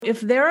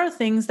If there are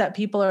things that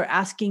people are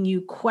asking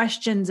you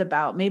questions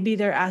about, maybe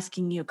they're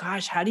asking you,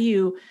 gosh, how do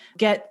you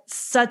get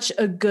such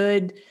a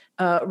good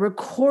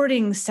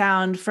recording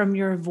sound from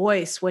your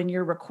voice when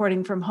you're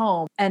recording from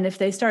home? And if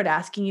they start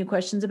asking you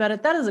questions about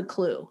it, that is a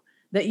clue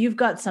that you've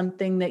got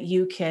something that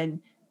you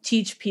can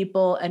teach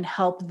people and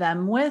help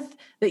them with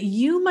that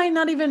you might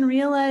not even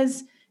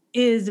realize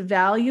is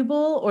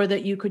valuable or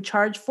that you could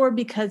charge for,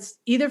 because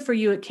either for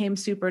you it came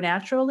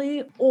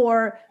supernaturally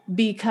or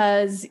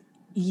because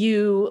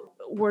you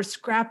were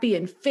scrappy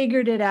and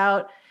figured it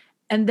out,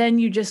 and then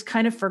you just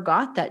kind of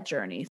forgot that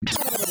journey.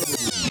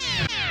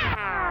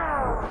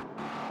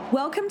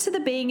 Welcome to the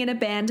Being in a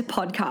Band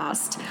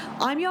podcast.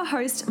 I'm your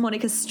host,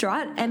 Monica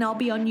Strutt, and I'll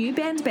be your new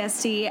band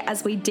bestie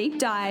as we deep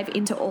dive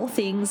into all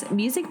things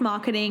music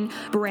marketing,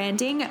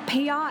 branding,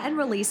 PR, and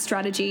release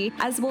strategy,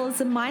 as well as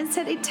the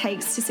mindset it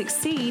takes to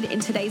succeed in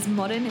today's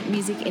modern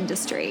music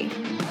industry.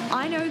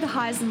 I know the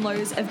highs and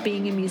lows of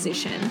being a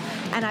musician,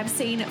 and I've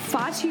seen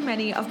far too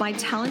many of my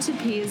talented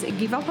peers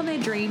give up on their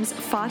dreams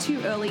far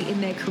too early in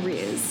their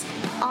careers.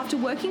 After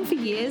working for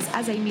years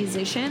as a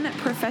musician,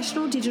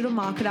 professional digital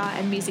marketer,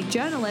 and music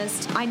journalist,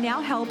 I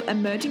now help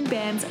emerging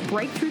bands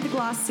break through the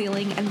glass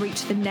ceiling and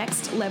reach the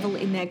next level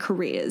in their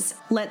careers.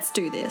 Let's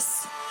do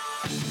this.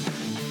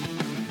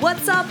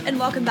 What's up, and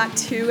welcome back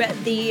to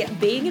the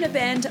Being in a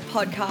Band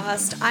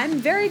podcast. I'm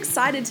very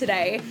excited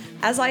today,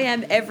 as I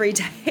am every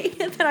day,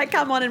 that I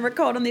come on and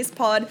record on this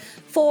pod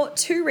for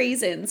two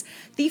reasons.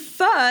 The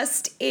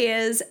first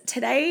is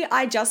today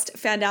I just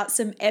found out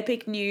some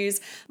epic news.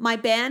 My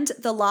band,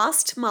 The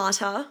Last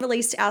Martyr,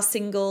 released our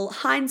single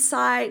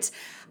Hindsight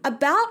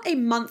about a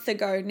month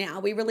ago now.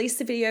 We released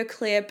the video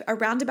clip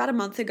around about a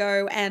month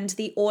ago, and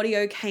the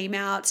audio came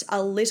out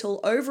a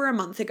little over a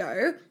month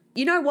ago.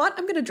 You know what?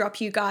 I'm going to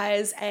drop you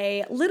guys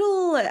a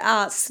little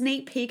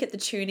sneak peek at the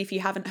tune if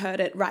you haven't heard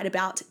it right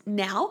about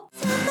now.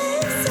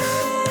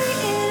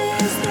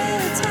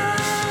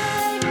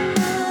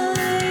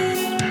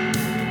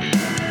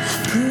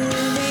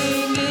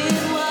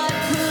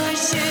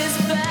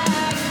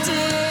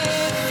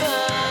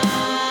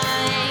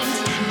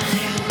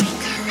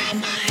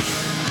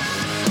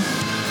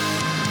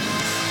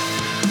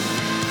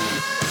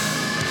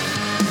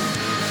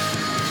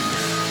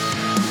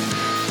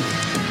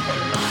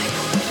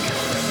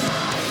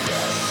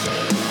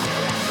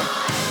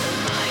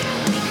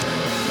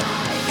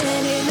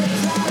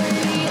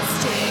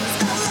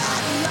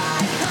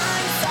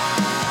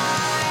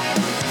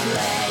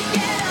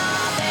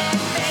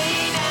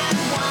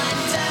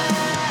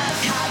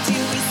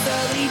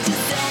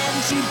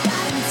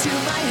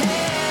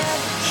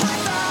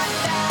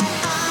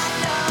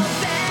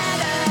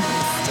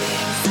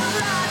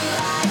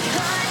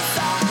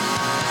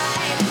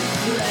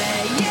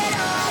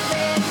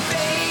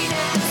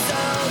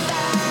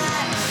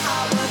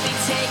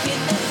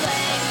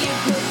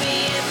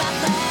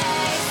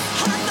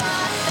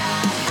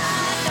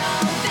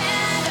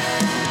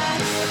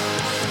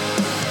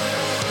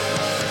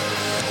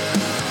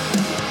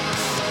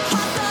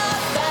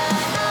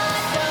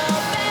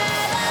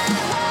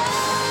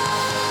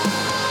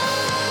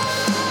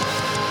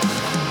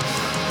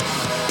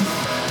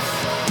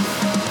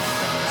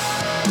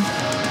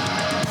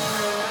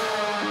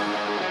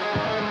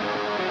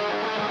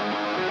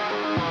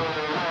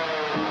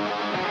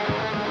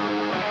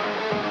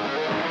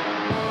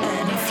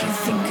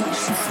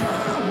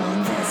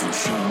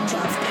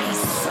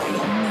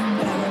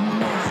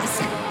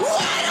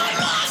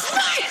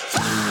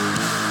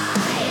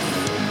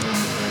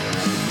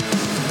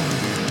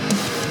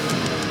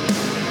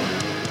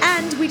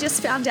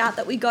 Found out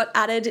that we got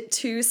added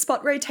to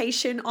spot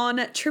rotation on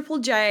Triple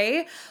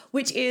J,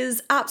 which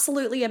is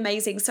absolutely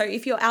amazing. So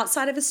if you're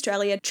outside of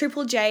Australia,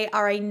 Triple J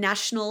are a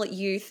national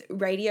youth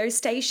radio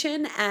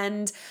station,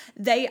 and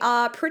they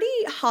are pretty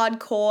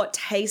hardcore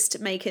taste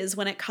makers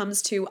when it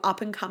comes to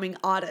up and coming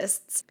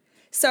artists.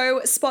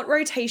 So spot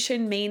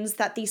rotation means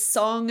that the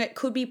song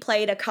could be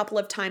played a couple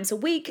of times a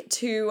week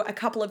to a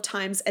couple of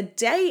times a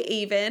day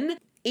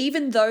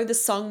even though the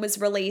song was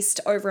released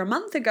over a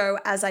month ago.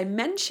 As I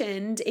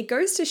mentioned, it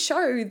goes to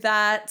show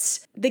that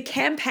the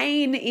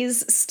campaign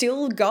is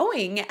still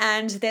going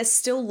and there's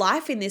still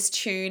life in this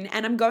tune.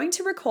 And I'm going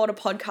to record a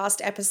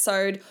podcast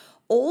episode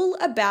all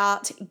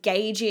about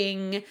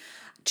gauging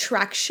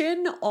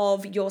traction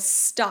of your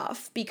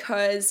stuff,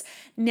 because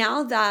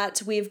now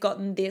that we've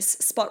gotten this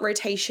spot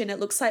rotation, it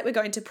looks like we're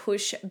going to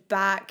push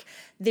back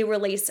the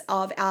release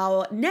of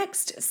our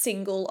next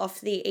single off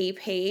the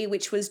EP,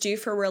 which was due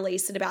for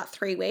release in about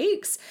 3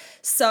 weeks.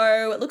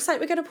 So it looks like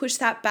we're going to push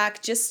that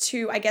back just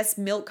to, I guess,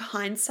 milk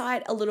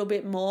Hindsight a little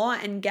bit more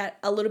and get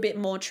a little bit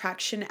more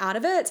traction out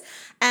of it.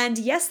 And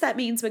yes, that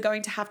means we're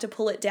going to have to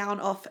pull it down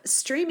off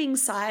streaming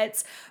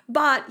sites,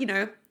 but you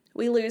know,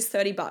 we lose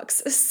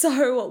 $30.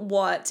 So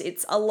what?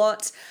 It's a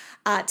lot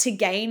to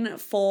gain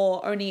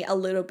for only a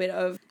little bit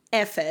of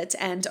effort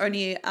and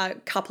only a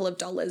couple of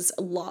dollars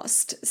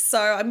lost.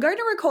 So I'm going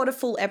to record a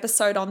full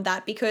episode on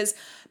that because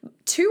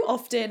too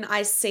often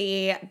I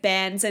see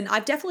bands, and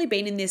I've definitely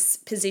been in this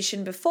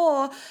position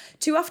before,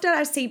 too often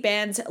I see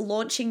bands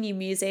launching new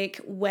music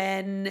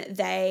when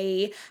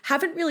they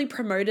haven't really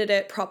promoted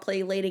it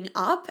properly leading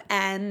up,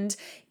 and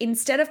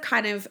instead of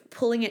kind of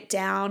pulling it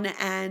down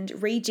and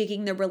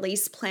rejigging the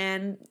release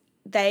plan,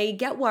 they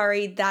get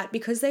worried that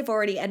because they've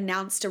already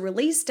announced a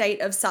release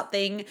date of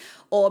something,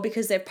 or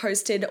because they've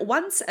posted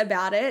once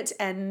about it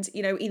and,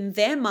 you know, in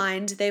their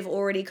mind, they've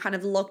already kind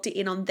of locked it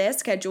in on their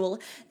schedule,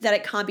 that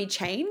it can't be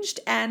changed.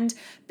 And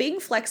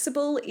being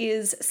flexible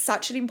is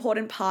such an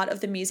important part of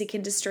the music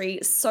industry.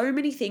 So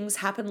many things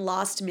happen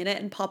last minute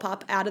and pop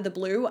up out of the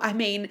blue. I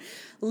mean,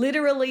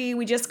 literally,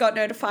 we just got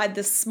notified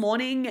this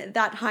morning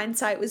that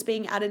Hindsight was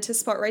being added to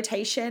Spot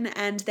Rotation,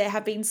 and there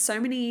have been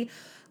so many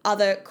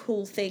other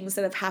cool things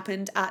that have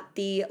happened at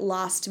the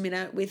last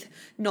minute with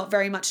not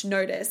very much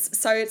notice.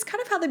 So it's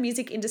kind of how the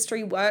music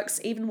industry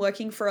works, even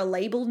working for a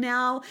label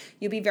now.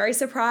 You'll be very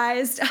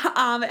surprised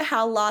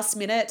how last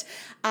minute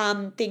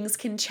things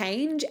can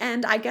change.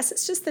 And I guess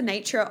it's just the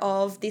nature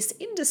of this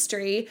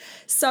industry.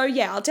 So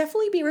yeah, I'll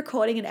definitely be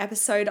recording an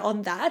episode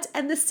on that.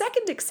 And the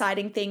second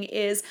exciting thing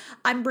is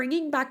I'm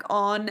bringing back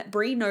on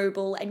Brie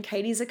Noble and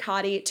Katie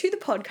Zaccardi to the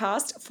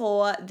podcast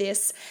for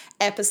this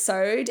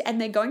episode.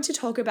 And they're going to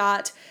talk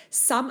about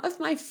some of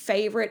my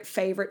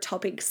favorite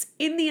topics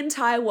in the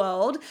entire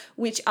world,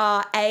 which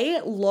are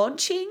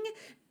launching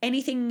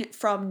anything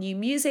from new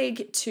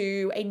music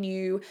to a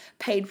new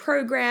paid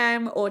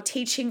program or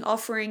teaching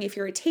offering if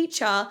you're a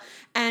teacher.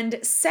 And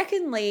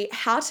secondly,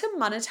 how to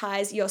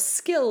monetize your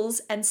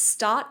skills and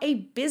start a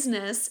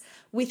business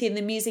within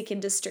the music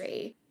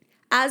industry.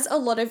 As a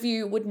lot of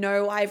you would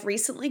know, I've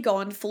recently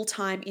gone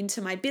full-time into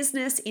my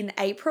business in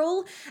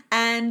April,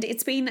 and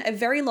it's been a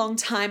very long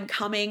time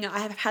coming. I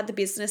have had the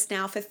business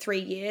now for 3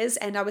 years,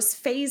 and I was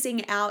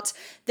phasing out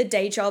the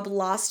day job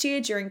last year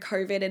during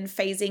COVID and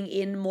phasing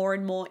in more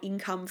and more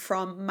income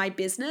from my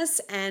business.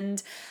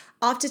 And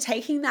after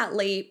taking that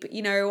leap,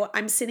 you know,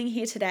 I'm sitting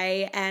here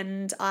today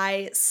and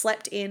I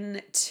slept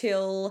in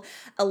till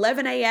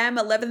 11 a.m.,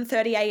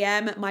 11:30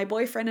 a.m. My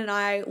boyfriend and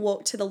I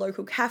walked to the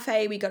local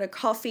cafe. We got a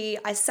coffee.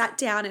 I sat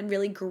down and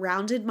really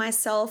grounded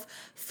myself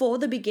for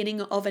the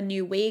beginning of a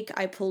new week.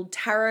 I pulled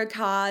tarot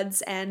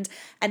cards and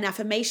an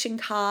affirmation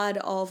card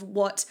of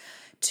what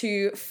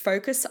to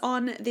focus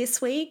on this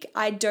week.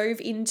 I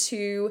dove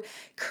into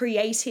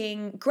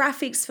creating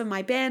graphics for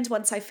my band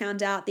once I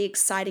found out the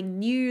exciting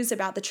news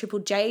about the Triple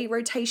J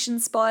rotation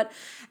spot.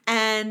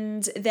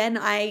 And then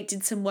I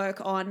did some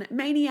work on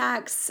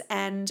Maniacs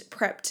and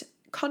prepped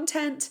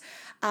content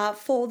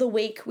for the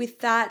week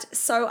with that.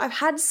 So I've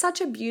had such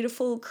a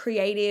beautiful,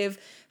 creative,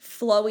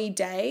 flowy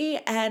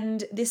day.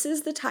 And this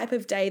is the type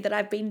of day that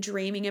I've been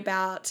dreaming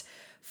about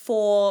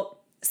for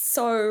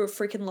so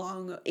freaking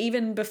long,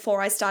 even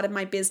before I started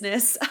my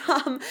business.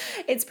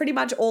 It's pretty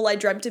much all I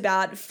dreamt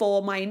about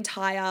for my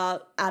entire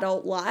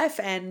adult life,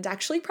 and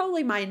actually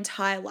probably my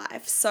entire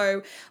life.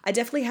 So I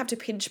definitely have to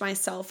pinch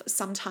myself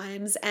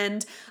sometimes.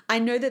 And I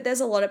know that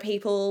there's a lot of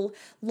people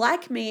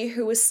like me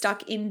who are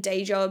stuck in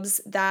day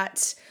jobs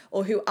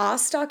who are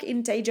stuck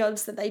in day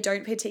jobs that they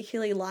don't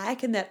particularly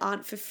like and that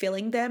aren't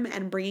fulfilling them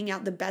and bringing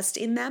out the best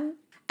in them.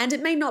 And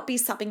it may not be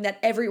something that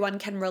everyone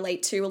can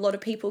relate to. A lot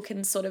of people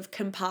can sort of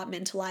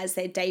compartmentalize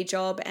their day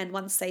job, and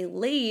once they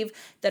leave,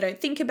 they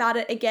don't think about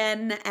it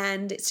again,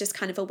 and it's just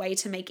kind of a way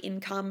to make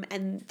income,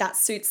 and that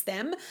suits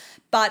them.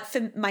 But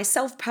for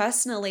myself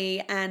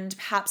personally, and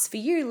perhaps for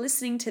you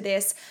listening to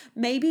this,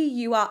 maybe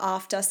you are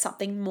after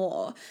something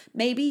more.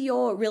 Maybe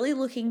you're really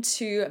looking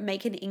to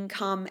make an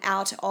income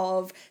out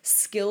of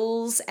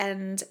skills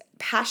and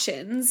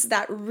passions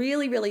that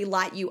really, really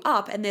light you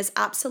up. And there's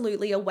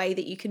absolutely a way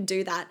that you can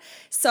do that.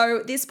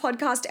 So this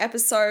podcast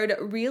episode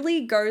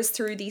really goes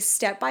through the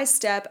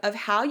step-by-step of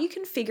how you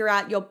can figure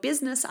out your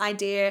business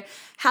idea,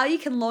 how you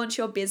can launch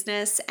your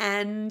business.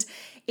 And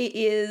it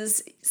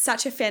is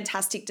such a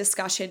fantastic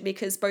discussion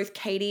because both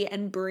Katie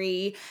and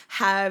Brie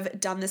have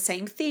done the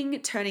same thing,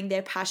 turning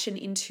their passion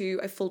into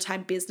a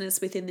full-time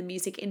business within the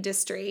music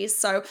industry.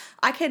 So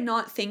I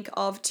cannot think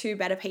of two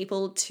better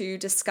people to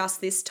discuss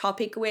this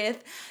topic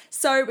with.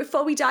 So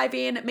before we dive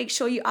in, make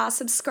sure you are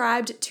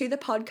subscribed to the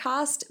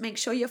podcast. Make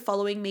sure you're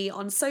following me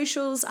on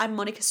socials. I'm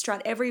Monica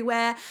Strutt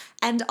everywhere,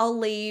 and I'll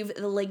leave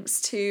the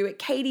links to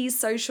Katie's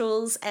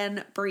socials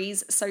and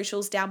Brie's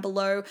socials down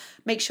below.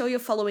 Make sure you're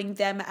following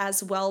them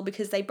as well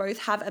because they both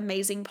have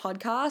amazing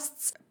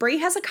podcasts. Brie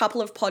has a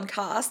couple of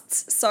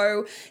podcasts,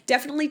 so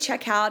definitely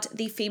check out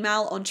the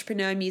Female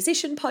Entrepreneur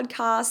Musician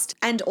podcast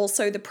and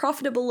also the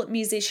Profitable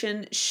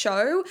Musician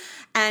Show.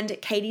 And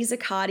Katie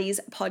Zaccardi's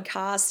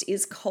podcast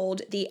is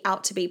called the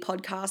Out to Be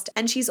podcast,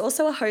 and she's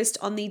also a host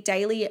on the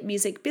Daily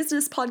Music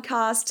Business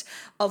podcast,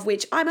 of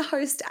which I'm a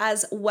host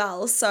as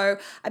well. So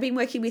I've been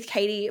working with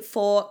Katie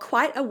for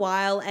quite a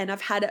while, and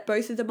I've had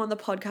both of them on the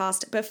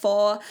podcast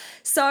before.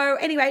 So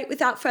anyway,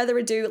 without further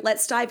ado, let's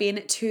let's dive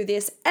into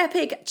this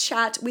epic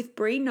chat with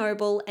Brie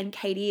Noble and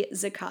Katie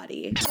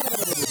Zaccardi.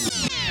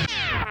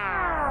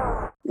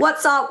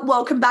 What's up?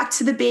 Welcome back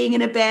to the Being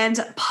in a Band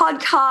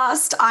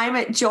podcast.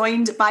 I'm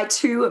joined by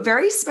two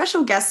very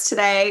special guests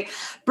today,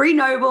 Brie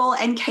Noble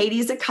and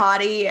Katie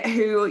Zaccardi,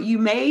 who you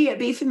may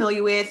be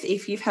familiar with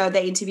if you've heard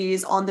their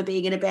interviews on the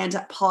Being in a Band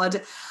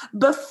pod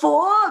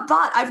before,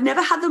 but I've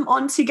never had them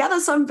on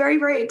together, so I'm very,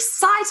 very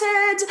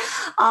excited.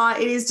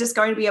 It is just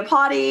going to be a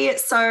party.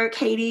 So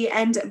Katie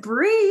and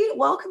Brie,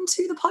 welcome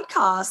to the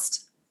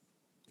podcast.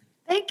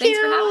 Thanks you.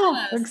 For having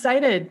us. We're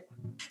excited.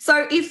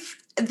 So if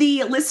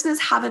the listeners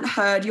haven't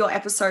heard your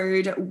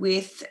episode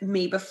with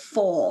me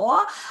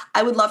before,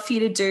 I would love for you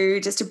to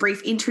do just a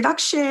brief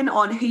introduction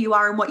on who you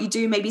are and what you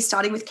do, maybe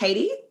starting with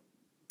Katie.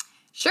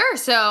 Sure.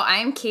 So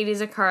I'm Katie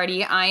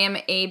Zaccardi. I am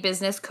a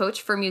business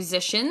coach for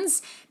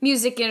musicians,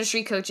 music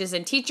industry coaches,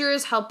 and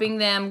teachers, helping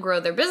them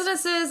grow their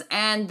businesses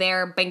and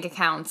their bank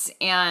accounts.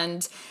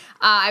 And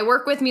I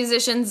work with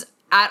musicians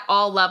at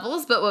all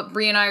levels, but what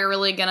Brie and I are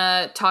really going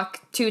to talk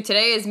to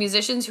today is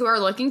musicians who are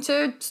looking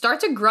to start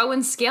to grow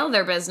and scale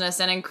their business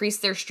and increase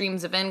their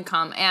streams of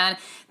income. And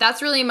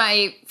that's really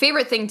my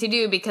favorite thing to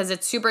do because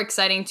it's super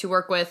exciting to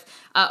work with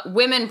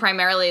women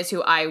primarily is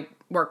who I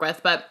work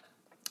with, but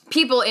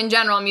people in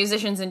general,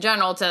 musicians in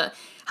general, to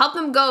help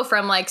them go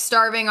from like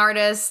starving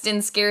artist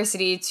in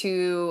scarcity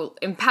to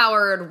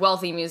empowered,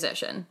 wealthy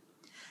musician.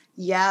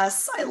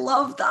 Yes, I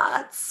love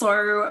that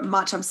so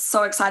much. I'm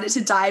so excited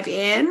to dive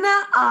in.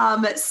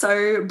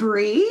 So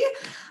Brie,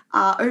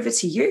 over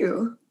to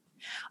you.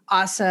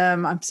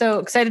 Awesome. I'm so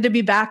excited to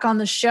be back on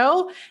the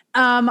show.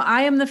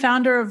 I am the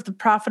founder of The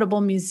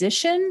Profitable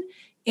Musician,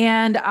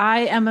 and I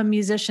am a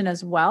musician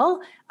as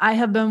well. I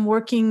have been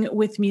working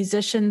with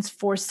musicians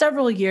for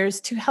several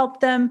years to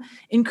help them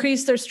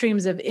increase their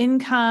streams of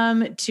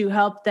income, to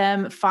help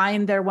them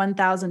find their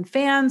 1,000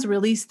 fans,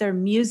 release their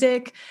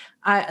music.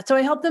 So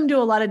I help them do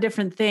a lot of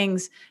different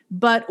things.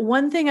 But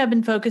one thing I've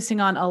been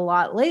focusing on a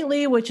lot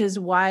lately, which is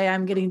why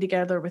I'm getting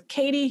together with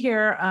Katie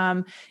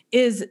here,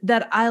 is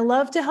that I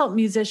love to help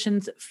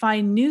musicians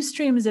find new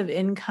streams of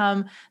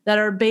income that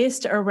are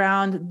based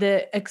around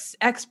the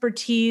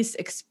expertise,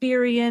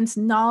 experience,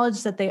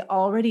 knowledge that they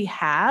already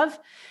have.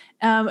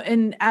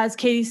 And as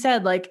Katie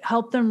said, like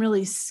help them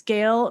really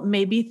scale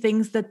maybe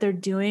things that they're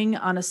doing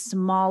on a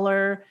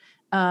smaller,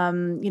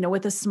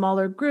 with a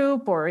smaller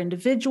group or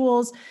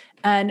individuals,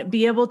 and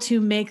be able to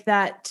make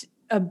that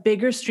a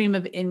bigger stream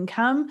of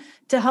income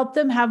to help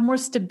them have more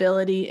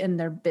stability in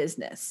their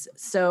business.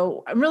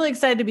 So I'm really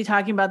excited to be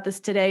talking about this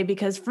today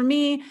because for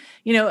me,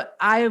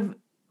 I've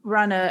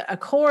run a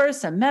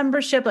course, a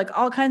membership, like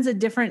all kinds of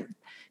different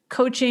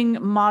coaching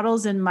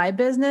models in my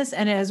business.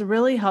 And it has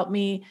really helped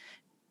me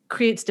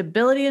create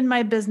stability in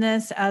my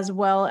business, as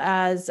well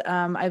as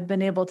I've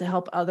been able to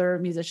help other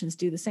musicians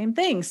do the same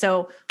thing.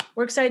 So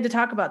we're excited to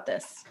talk about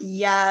this.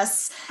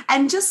 Yes.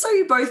 And just so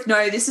you both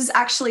know, this is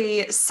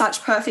actually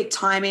such perfect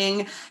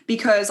timing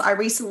because I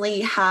recently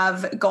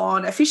have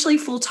gone officially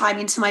full-time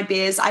into my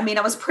biz. I mean,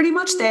 I was pretty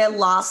much there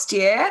last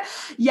year.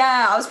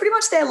 Yeah, I was pretty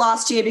much there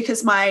last year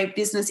because my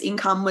business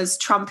income was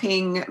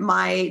trumping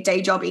my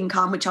day job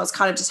income, which I was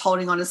kind of just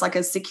holding on as like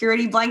a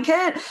security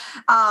blanket.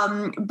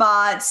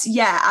 But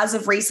yeah, as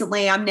of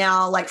recently, I'm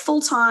now like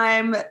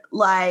full-time.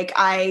 Like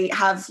I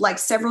have like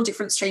several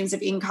different streams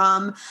of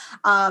income.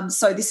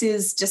 So this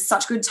is just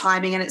such good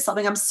timing, and it's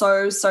something I'm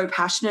so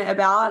passionate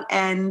about.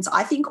 And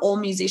I think all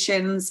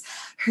musicians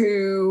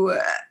who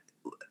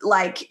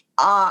like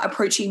are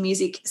approaching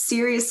music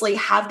seriously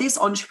have this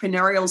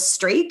entrepreneurial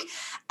streak.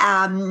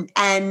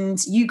 And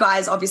you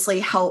guys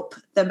obviously help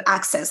them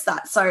access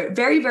that. So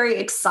very, very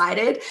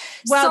excited.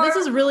 Wow, this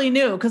is really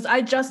new because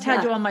I just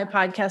had you on my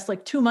podcast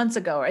like 2 months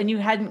ago and you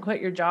hadn't quit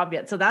your job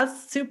yet. So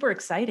that's super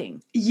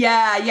exciting.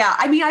 Yeah.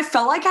 I mean, I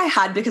felt like I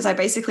had because I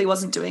basically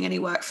wasn't doing any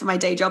work for my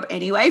day job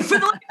anyway. So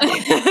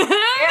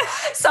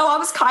I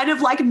was kind of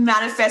like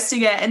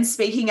manifesting it and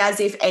speaking as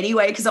if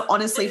anyway, because it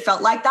honestly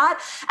felt like that.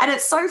 And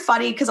it's so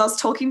funny because I was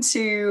talking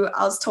to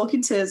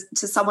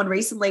someone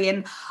recently,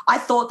 and I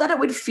thought that it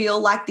would feel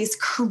like this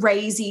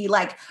crazy,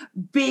 like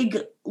big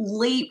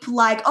leap,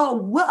 like, oh,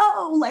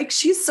 whoa, like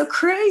she's so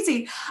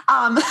crazy.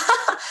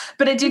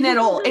 But it didn't at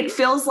all. It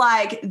feels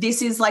like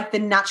this is like the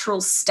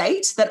natural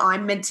state that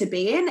I'm meant to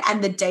be in.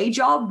 And the day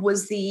job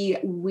was the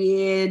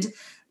weird,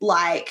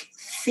 like,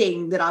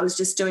 thing that I was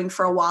just doing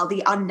for a while,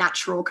 the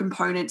unnatural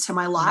component to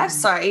my life.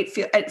 So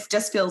it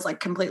just feels like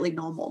completely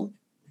normal.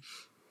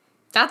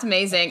 That's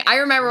amazing. I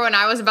remember when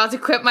I was about to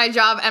quit my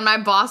job and my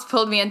boss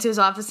pulled me into his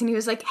office and he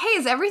was like, hey,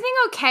 is everything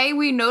okay?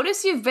 We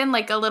noticed you've been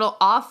like a little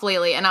off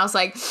lately. And I was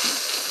like,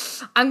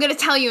 I'm going to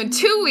tell you in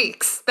 2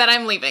 weeks that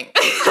I'm leaving.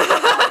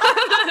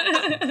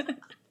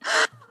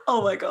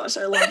 Oh my gosh,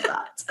 I love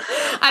that.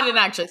 I didn't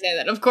actually say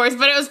that, of course,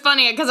 but it was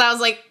funny because I was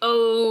like,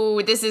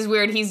 oh, this is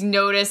weird. He's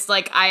noticed,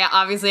 like, I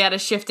obviously had a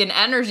shift in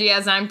energy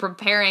as I'm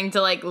preparing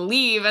to, like,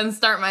 leave and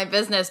start my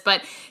business.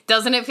 But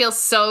doesn't it feel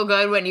so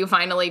good when you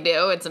finally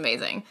do? It's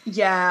amazing.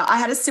 Yeah, I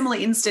had a similar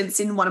instance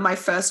in one of my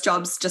first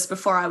jobs just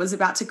before I was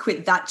about to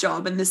quit that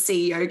job. And the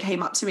CEO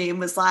came up to me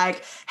and was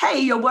like, hey,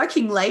 you're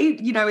working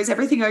late. You know, is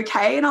everything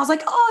okay? And I was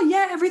like, oh,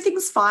 yeah,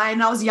 everything's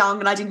fine. I was young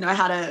and I didn't know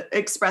how to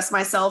express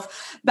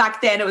myself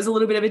back then. It was a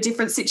little bit of a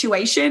different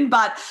situation,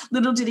 but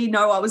little did he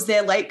know I was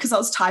there late because I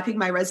was typing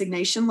my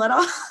resignation letter.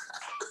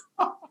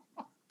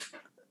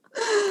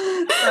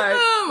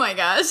 Oh my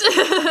gosh.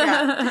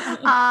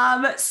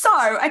 Yeah.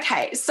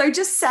 So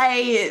just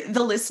say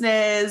the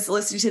listeners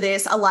listening to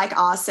this are like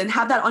us and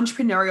have that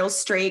entrepreneurial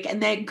streak,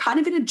 and they're kind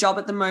of in a job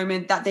at the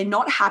moment that they're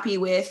not happy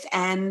with,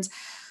 and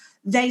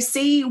they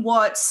see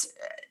what,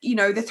 you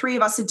know, the three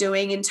of us are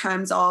doing in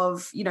terms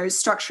of, you know,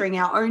 structuring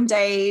our own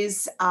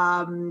days,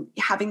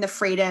 having the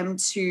freedom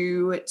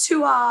to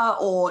tour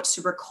or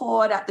to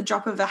record at the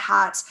drop of a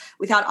hat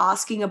without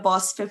asking a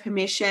boss for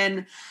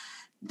permission.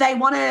 They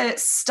want to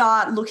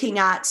start looking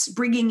at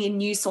bringing in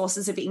new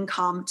sources of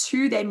income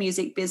to their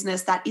music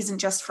business that isn't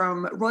just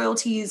from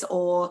royalties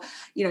or,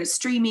 you know,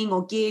 streaming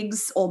or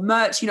gigs or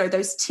merch, you know,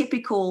 those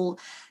typical,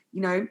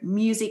 you know,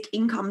 music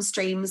income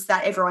streams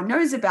that everyone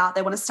knows about.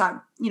 They want to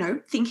start, you know,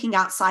 thinking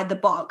outside the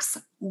box.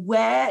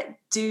 Where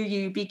do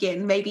you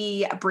begin?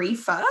 Maybe Bree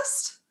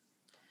first?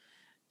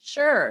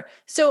 Sure.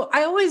 So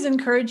I always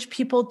encourage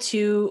people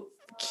to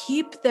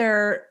keep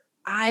their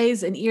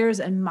eyes and ears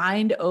and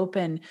mind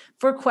open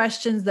for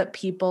questions that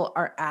people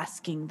are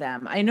asking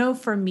them. I know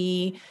for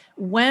me,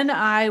 when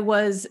I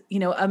was, you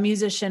know, a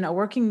musician, a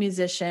working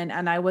musician,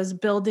 and I was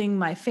building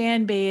my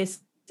fan base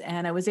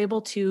and I was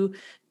able to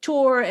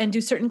tour and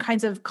do certain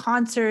kinds of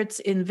concerts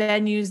in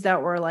venues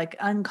that were like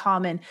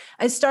uncommon,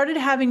 I started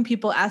having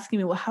people asking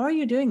me, well, how are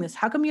you doing this?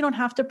 How come you don't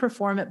have to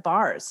perform at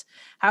bars?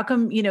 How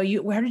come, you know,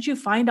 where did you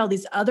find all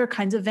these other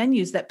kinds of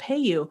venues that pay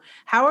you?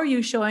 How are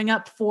you showing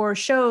up for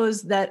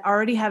shows that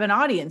already have an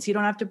audience? You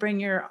don't have to bring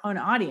your own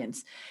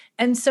audience.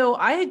 And so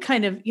I had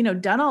kind of, you know,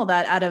 done all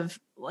that out of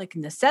like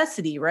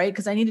necessity, right?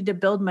 Because I needed to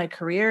build my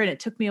career and it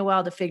took me a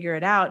while to figure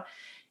it out.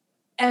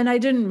 And I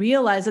didn't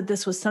realize that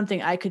this was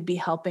something I could be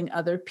helping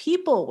other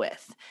people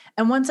with.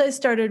 And once I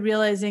started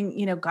realizing,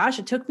 you know, gosh,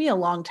 it took me a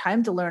long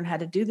time to learn how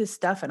to do this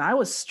stuff, and I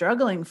was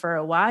struggling for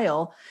a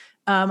while.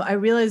 I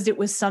realized it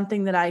was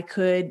something that I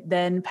could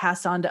then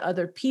pass on to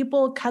other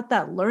people, cut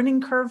that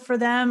learning curve for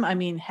them. I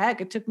mean, heck,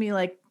 it took me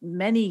like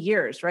many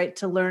years, right,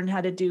 to learn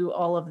how to do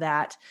all of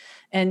that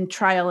and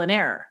trial and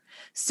error.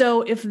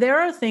 So if there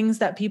are things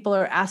that people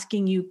are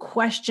asking you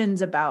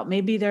questions about,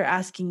 maybe they're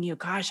asking you,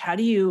 gosh, how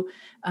do you,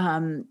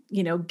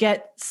 you know,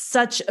 get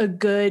such a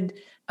good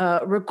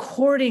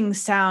recording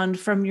sound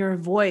from your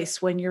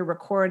voice when you're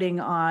recording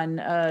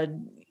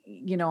on,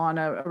 you know, on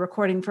a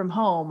recording from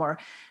home? Or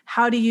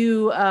how do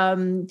you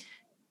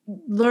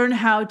learn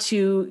how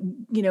to,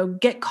 you know,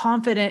 get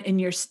confident in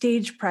your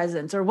stage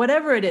presence or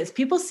whatever it is?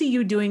 People see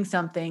you doing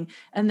something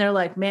and they're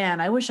like, man,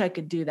 I wish I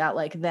could do that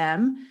like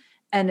them.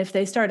 And if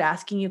they start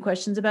asking you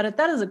questions about it,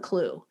 that is a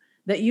clue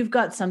that you've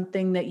got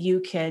something that you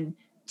can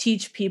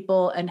teach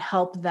people and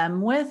help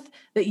them with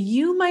that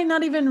you might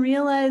not even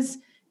realize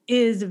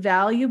is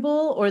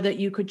valuable or that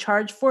you could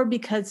charge for,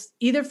 because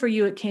either for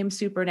you, it came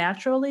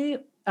supernaturally,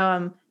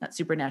 not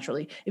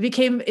supernaturally, it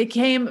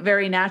came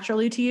very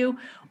naturally to you,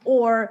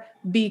 or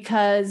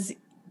because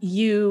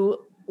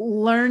you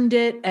learned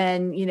it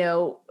and, you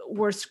know,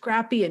 were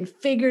scrappy and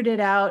figured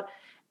it out.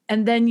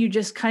 And then you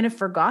just kind of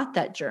forgot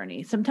that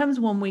journey. Sometimes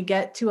when we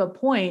get to a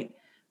point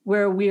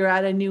where we're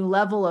at a new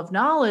level of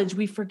knowledge,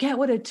 we forget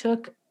what it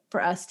took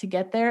for us to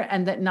get there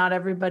and that not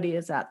everybody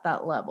is at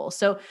that level.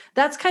 So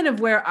that's kind of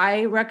where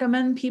I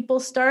recommend people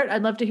start.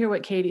 I'd love to hear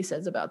what Katie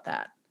says about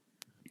that.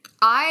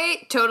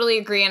 I totally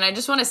agree. And I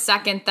just want to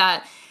second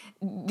that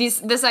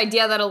this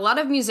idea that a lot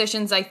of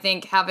musicians, I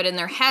think, have it in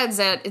their heads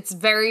that it's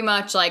very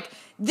much like,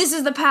 this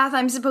is the path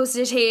I'm supposed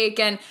to take.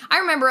 And I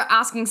remember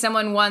asking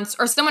someone once,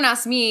 or someone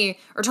asked me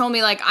or told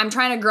me, like, I'm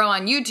trying to grow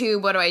on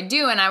YouTube. What do I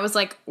do? And I was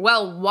like,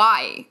 well,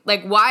 why?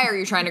 Like, why are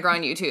you trying to grow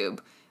on YouTube?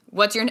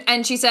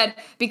 And she said,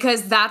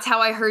 because that's how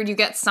I heard you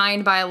get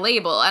signed by a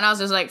label. And I was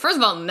just like, first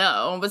of all,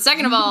 no. But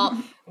second of all,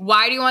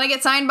 why do you want to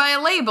get signed by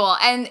a label?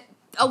 And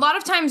a lot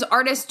of times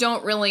artists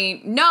don't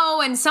really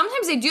know, and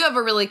sometimes they do have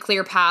a really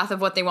clear path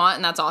of what they want,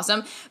 and that's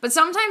awesome. But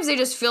sometimes they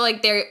just feel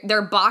like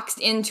they're boxed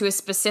into a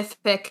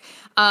specific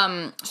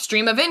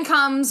stream of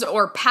incomes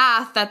or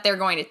path that they're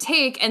going to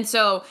take. And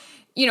so,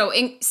 you know,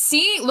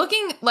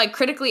 looking like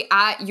critically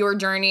at your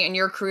journey and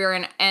your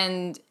career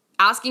and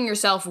asking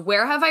yourself,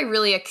 where have I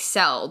really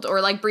excelled? Or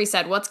like Bree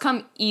said, what's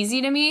come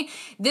easy to me?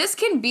 This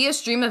can be a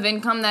stream of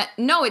income that,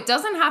 no, it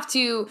doesn't have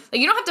to,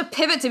 like, you don't have to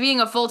pivot to being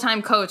a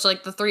full-time coach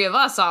like the three of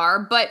us are,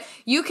 but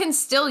you can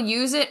still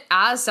use it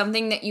as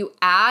something that you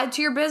add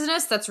to your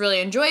business that's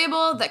really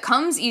enjoyable, that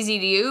comes easy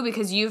to you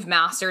because you've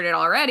mastered it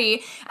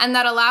already, and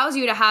that allows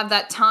you to have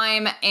that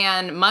time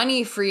and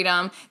money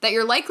freedom that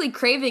you're likely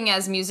craving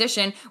as a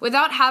musician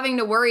without having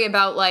to worry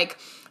about, like,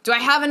 do I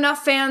have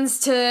enough fans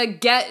to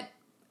get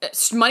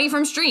money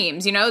from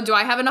streams? You know, do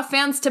I have enough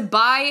fans to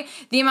buy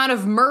the amount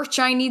of merch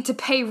I need to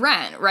pay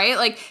rent, right?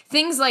 Like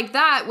things like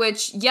that,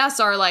 which yes,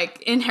 are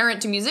like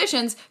inherent to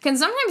musicians, can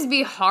sometimes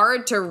be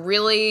hard to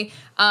really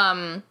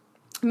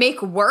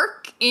make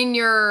work in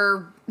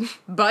your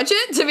budget,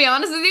 to be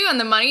honest with you, and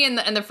the money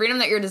and the freedom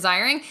that you're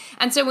desiring.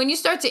 And so when you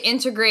start to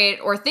integrate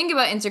or think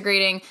about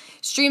integrating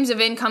streams of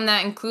income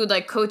that include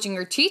like coaching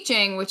or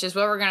teaching, which is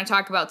what we're going to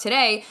talk about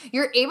today,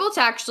 you're able to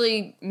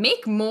actually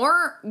make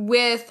more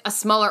with a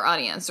smaller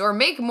audience or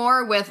make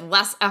more with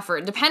less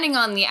effort, depending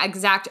on the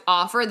exact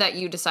offer that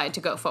you decide to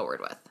go forward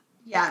with.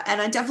 Yeah,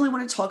 and I definitely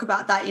want to talk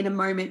about that in a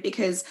moment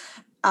because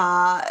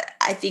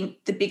I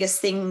think the biggest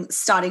thing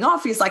starting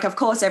off is like, of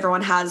course,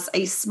 everyone has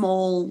a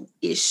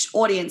small-ish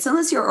audience,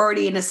 unless you're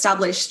already an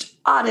established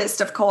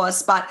artist, of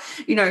course. But,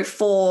 you know,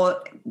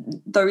 for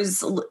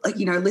those,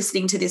 you know,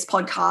 listening to this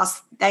podcast,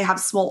 they have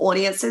small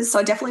audiences. So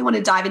I definitely want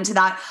to dive into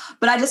that.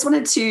 But I just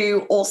wanted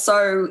to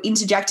also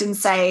interject and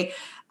say,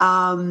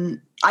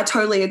 I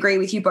totally agree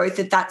with you both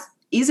that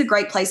is a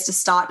great place to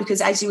start,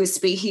 because as you were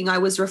speaking, I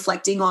was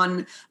reflecting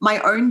on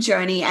my own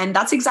journey, and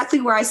that's exactly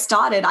where I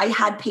started. I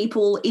had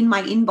people in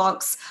my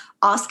inbox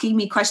asking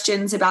me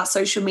questions about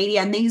social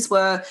media, and these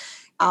were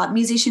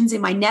musicians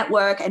in my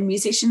network and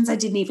musicians I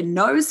didn't even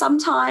know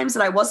sometimes,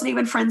 that I wasn't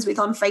even friends with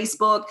on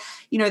Facebook.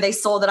 You know, they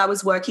saw that I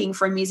was working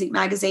for a music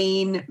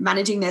magazine,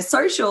 managing their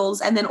socials,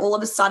 and then all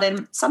of a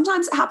sudden,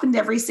 sometimes it happened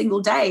every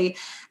single day.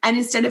 And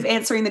instead of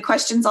answering the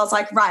questions, I was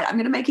like, right, I'm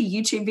going to make a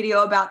YouTube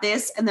video about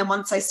this. And then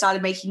once I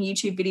started making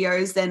YouTube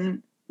videos,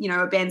 then, you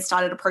know, a band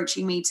started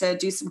approaching me to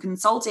do some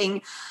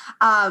consulting.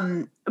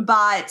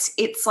 But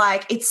it's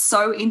like, it's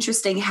so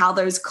interesting how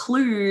those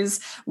clues,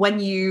 when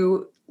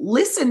you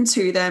listen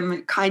to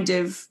them, kind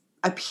of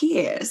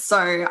appear.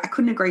 So I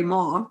couldn't agree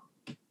more.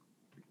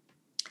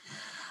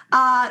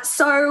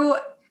 So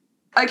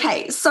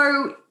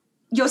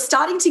you're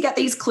starting to get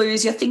these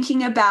clues. You're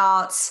thinking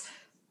about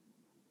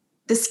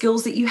the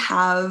skills that you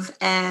have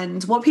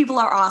and what people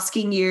are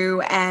asking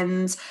you,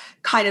 and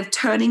kind of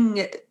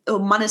turning or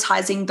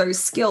monetizing those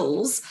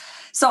skills.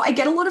 So I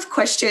get a lot of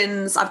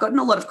questions. I've gotten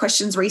a lot of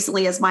questions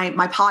recently as my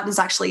partner's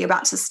actually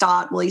about to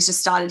start. Well, he's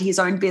just started his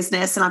own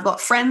business, and I've got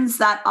friends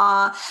that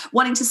are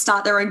wanting to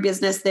start their own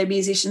business. They're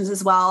musicians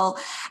as well.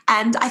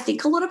 And I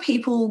think a lot of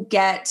people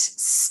get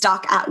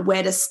stuck at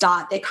where to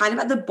start. They're kind of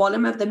at the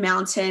bottom of the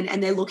mountain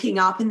and they're looking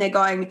up and they're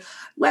going,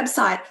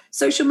 website,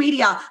 social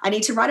media, I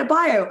need to write a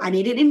bio, I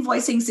need an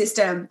invoicing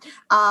system,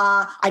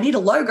 I need a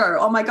logo.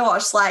 Oh my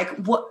gosh, like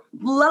what,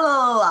 la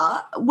la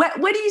la.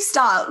 Where do you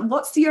start?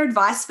 What's your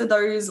advice for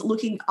those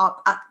looking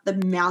up at the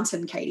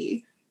mountain,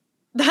 Katie?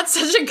 That's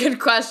such a good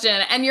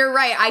question. And you're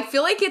right. I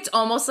feel like it's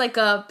almost like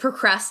a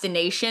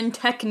procrastination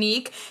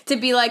technique to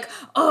be like,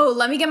 oh,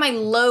 let me get my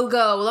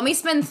logo. Let me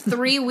spend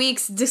 3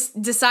 weeks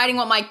deciding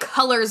what my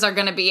colors are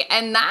going to be.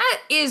 And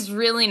that is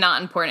really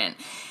not important.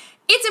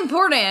 It's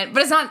important,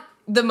 but it's not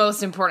the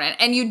most important,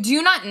 and you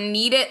do not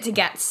need it to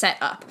get set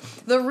up.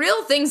 The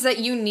real things that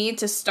you need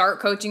to start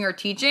coaching or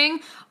teaching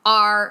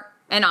are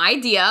an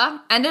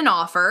idea and an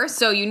offer.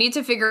 So you need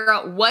to figure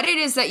out what it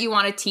is that you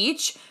want to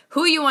teach,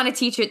 who you want to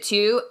teach it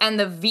to, and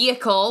the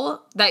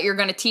vehicle that you're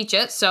going to teach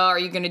it. So are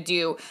you going to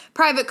do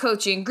private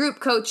coaching, group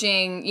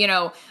coaching, you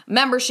know,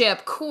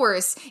 membership,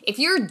 course? If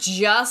you're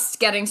just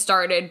getting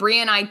started, Bree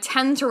and I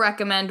tend to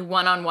recommend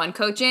one-on-one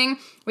coaching.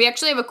 We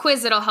actually have a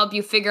quiz that'll help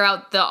you figure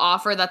out the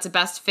offer that's the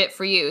best fit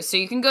for you. So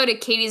you can go to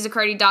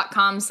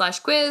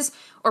katiezaccardi.com/quiz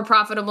or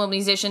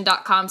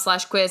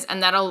profitablemusician.com/quiz,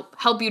 and that'll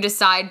help you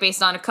decide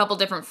based on a couple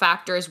different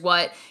factors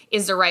what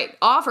is the right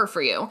offer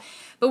for you.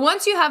 But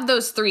once you have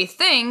those 3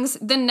 things,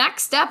 the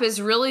next step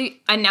is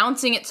really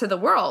announcing it to the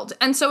world.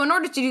 And so in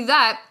order to do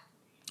that,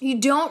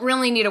 you don't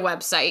really need a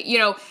website. You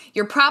know,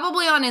 you're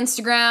probably on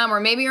Instagram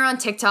or maybe you're on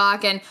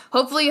TikTok, and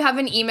hopefully you have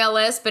an email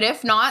list, but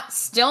if not,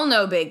 still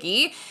no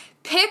biggie.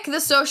 Pick the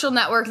social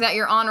network that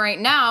you're on right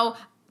now,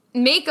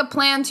 make a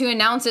plan to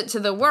announce it to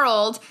the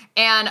world,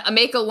 and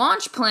make a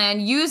launch plan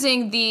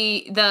using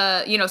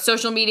the you know,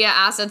 social media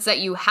assets that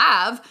you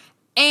have,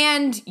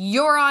 and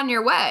you're on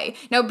your way.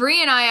 Now,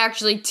 Bree and I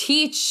actually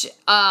teach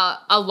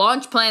a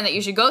launch plan that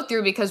you should go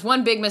through, because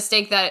one big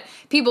mistake that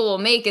people will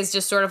make is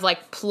just sort of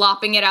like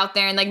plopping it out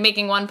there and like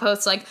making one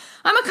post like,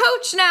 I'm a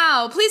coach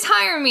now, please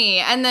hire me,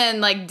 and then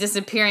like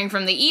disappearing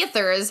from the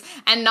ethers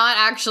and not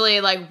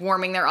actually like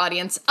warming their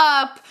audience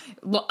up,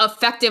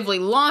 effectively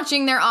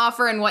launching their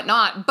offer and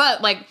whatnot.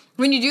 But like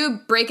when you do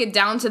break it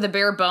down to the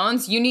bare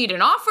bones, you need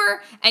an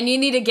offer and you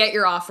need to get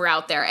your offer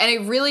out there. And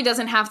it really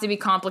doesn't have to be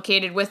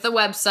complicated with the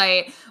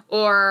website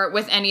or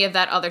with any of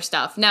that other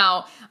stuff.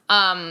 Now,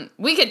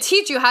 we could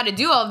teach you how to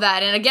do all of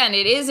that. And again,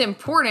 it is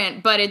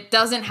important, but it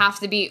doesn't have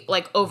to be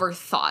like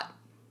overthought.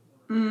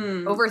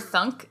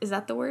 Overthunk, is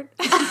that the word?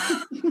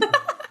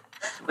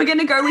 We're going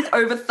to go with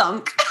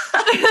overthunk.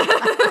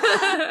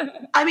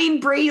 I mean,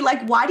 Brie,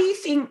 like, why do you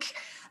think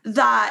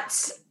that,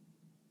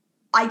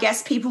 I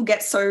guess, people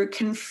get so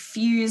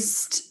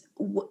confused,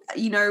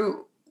 you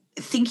know,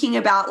 thinking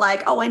about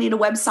like, oh, I need a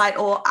website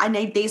or I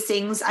need these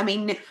things? I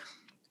mean,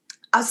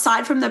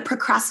 aside from the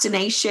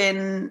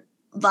procrastination,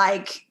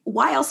 like,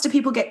 why else do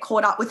people get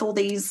caught up with all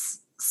these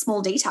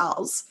small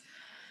details?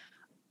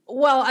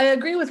 Well, I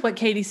agree with what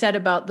Katie said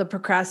about the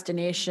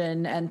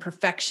procrastination and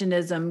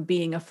perfectionism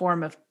being a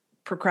form of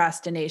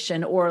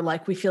procrastination, or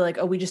like we feel like,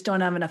 oh, we just don't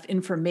have enough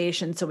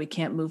information, so we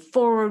can't move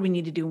forward. We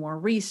need to do more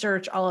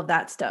research, all of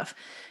that stuff.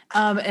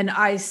 And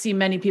I see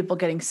many people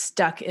getting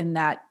stuck in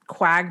that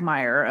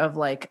quagmire of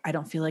like, I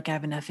don't feel like I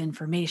have enough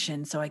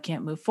information, so I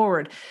can't move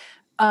forward.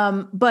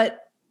 But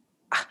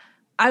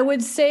I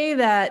would say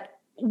that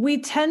we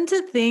tend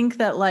to think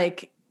that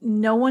like,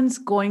 no one's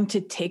going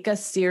to take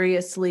us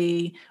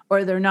seriously,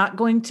 or they're not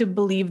going to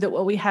believe that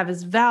what we have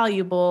is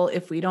valuable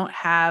if we don't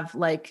have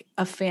like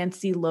a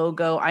fancy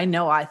logo. I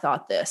know I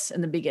thought this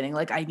in the beginning,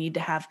 like I need to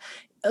have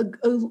a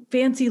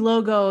fancy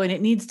logo and it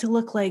needs to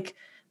look like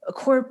a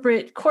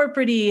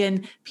corporate-y,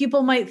 and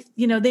people might,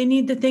 you know, they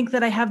need to think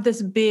that I have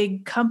this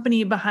big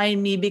company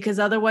behind me because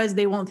otherwise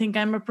they won't think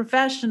I'm a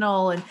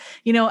professional. And,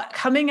 you know,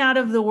 coming out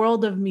of the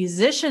world of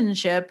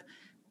musicianship,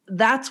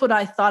 that's what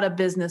I thought a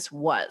business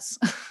was.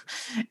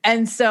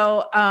 And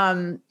so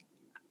that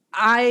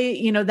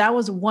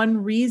was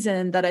one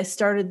reason that I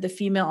started the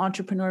Female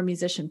Entrepreneur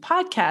Musician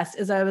podcast,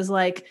 is I was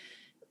like,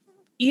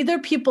 either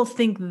people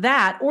think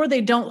that, or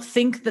they don't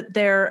think that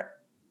they're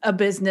a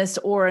business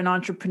or an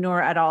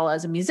entrepreneur at all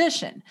as a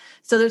musician.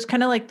 So there's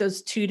kind of like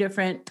those two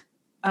different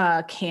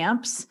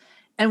camps.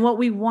 And what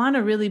we want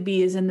to really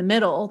be is in the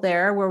middle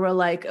there, where we're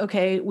like,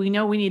 okay, we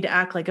know we need to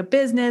act like a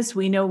business.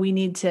 We know we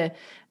need to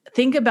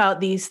think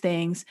about these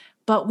things,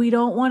 but we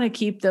don't want to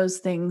keep those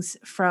things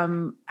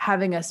from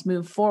having us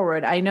move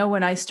forward. I know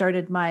when I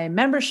started my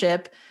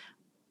membership,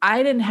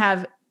 I didn't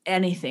have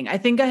anything. I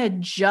think I had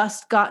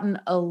just gotten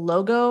a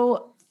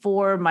logo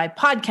for my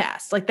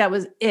podcast. Like that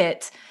was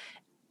it.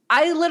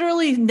 I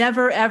literally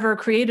never, ever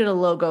created a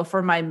logo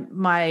for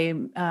my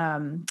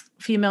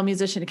Female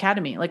Musician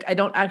Academy. Like I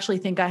don't actually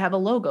think I have a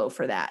logo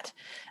for that,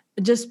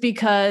 just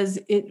because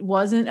it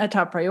wasn't a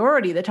top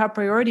priority. The top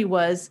priority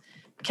was,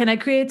 can I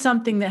create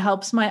something that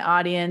helps my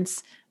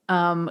audience?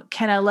 Can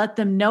I let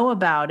them know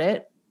about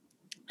it?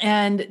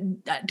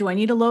 And do I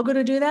need a logo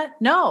to do that?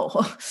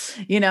 No.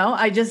 You know,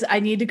 I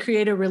need to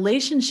create a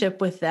relationship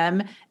with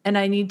them, and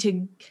I need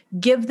to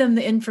give them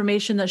the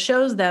information that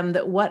shows them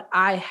that what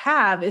I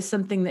have is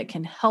something that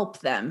can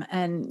help them.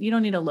 And you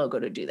don't need a logo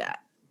to do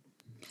that.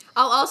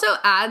 I'll also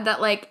add that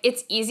like,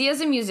 it's easy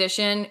as a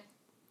musician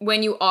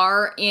when you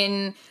are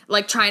in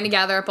like trying to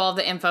gather up all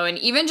the info, and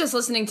even just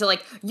listening to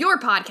like your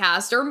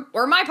podcast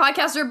or my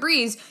podcast or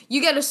Bree's,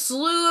 you get a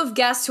slew of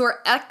guests who are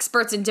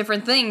experts in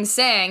different things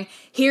saying,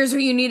 here's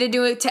what you need to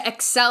do to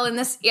excel in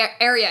this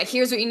area.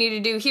 Here's what you need to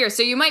do here.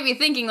 So you might be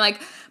thinking like,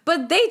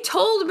 but they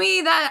told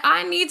me that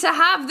I need to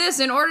have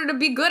this in order to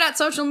be good at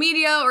social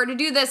media or to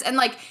do this. And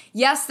like,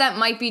 yes, that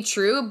might be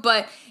true,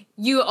 but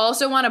you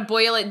also want to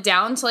boil it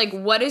down to like,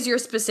 what is your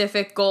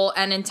specific goal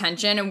and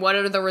intention, and what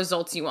are the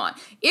results you want?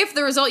 If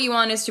the result you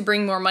want is to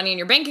bring more money in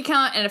your bank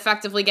account and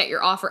effectively get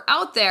your offer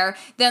out there,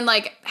 then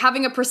like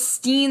having a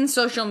pristine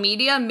social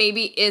media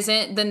maybe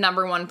isn't the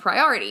number one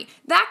priority.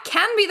 That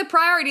can be the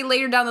priority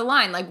later down the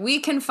line. Like we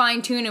can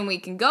fine tune and we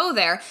can go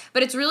there,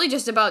 but it's really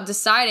just about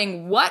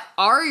deciding what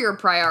are your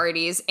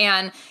priorities.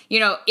 And,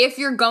 you know, if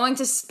you're going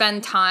to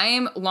spend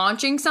time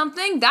launching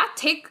something, that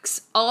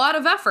takes a lot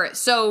of effort.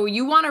 So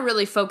you want to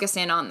really focus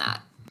in on that.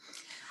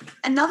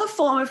 Another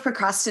form of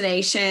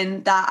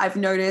procrastination that I've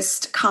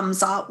noticed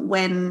comes up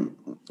when,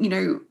 you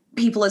know,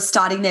 people are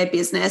starting their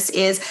business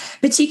is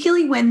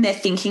particularly when they're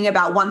thinking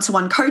about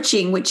one-to-one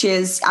coaching, which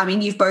is, I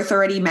mean, you've both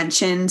already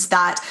mentioned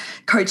that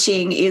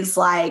coaching is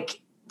like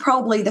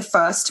probably the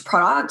first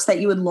product that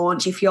you would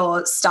launch if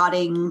you're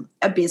starting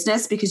a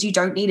business, because you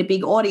don't need a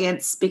big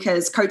audience,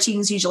 because coaching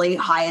is usually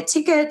higher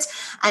ticket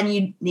and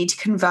you need to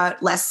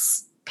convert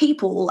less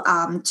people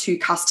to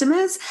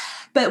customers.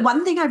 But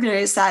one thing I've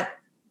noticed that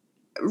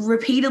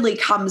repeatedly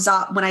comes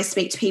up when I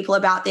speak to people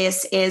about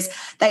this is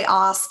they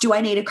ask, do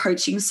I need a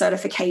coaching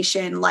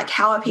certification? Like,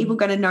 how are people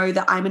going to know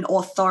that I'm an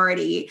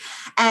authority?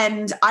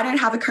 And I don't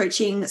have a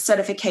coaching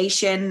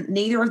certification.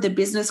 Neither of the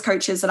business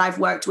coaches that I've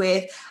worked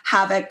with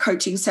have a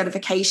coaching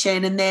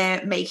certification, and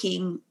they're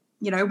making,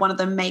 you know, one of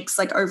them makes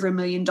like over $1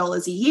 million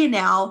a year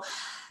now.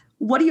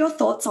 What are your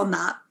thoughts on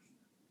that?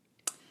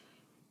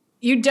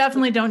 You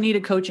definitely don't need a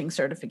coaching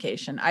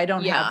certification. I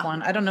don't Yeah. have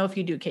one. I don't know if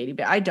you do, Katie,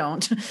 but I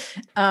don't.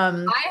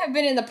 I have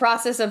been in the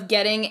process of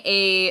getting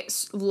a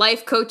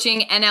life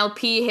coaching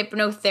NLP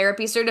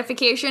hypnotherapy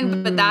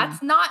certification, but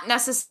that's not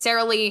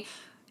necessarily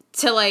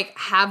to like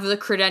have the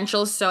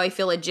credentials so I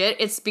feel legit.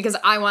 It's because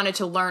I wanted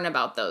to learn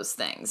about those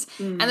things.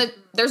 And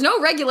there's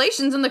no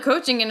regulations in the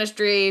coaching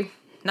industry,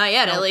 not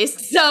yet at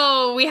least.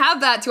 So we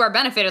have that to our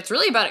benefit. It's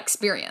really about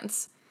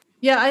experience.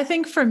 Yeah, I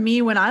think for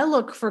me, when I have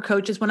looked for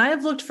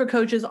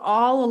coaches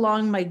all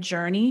along my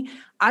journey,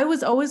 I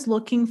was always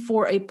looking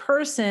for a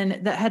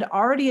person that had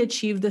already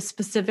achieved the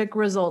specific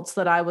results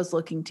that I was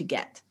looking to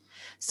get.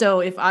 So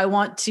if I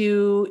want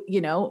to,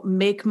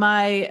 make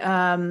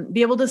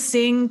be able to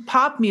sing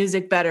pop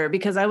music better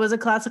because I was a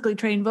classically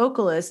trained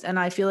vocalist and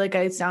I feel like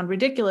I sound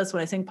ridiculous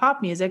when I sing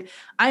pop music,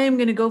 I am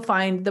going to go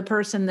find the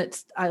person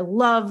I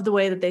love the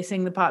way that they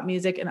sing the pop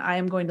music and I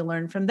am going to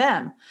learn from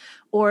them.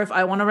 Or if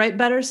I want to write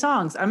better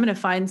songs, I'm going to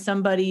find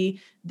somebody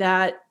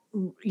that,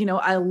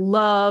 I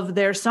love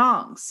their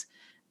songs.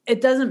 It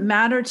doesn't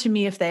matter to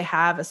me if they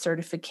have a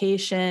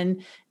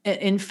certification.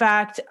 In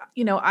fact,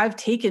 I've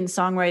taken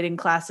songwriting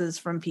classes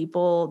from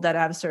people that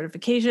have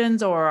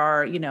certifications or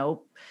are,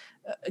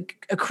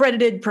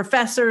 accredited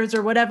professors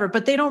or whatever,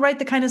 but they don't write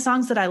the kind of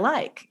songs that I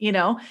like,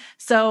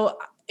 So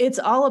it's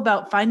all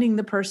about finding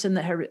the person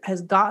that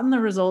has gotten the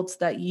results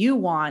that you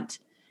want.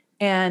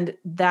 And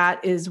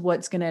that is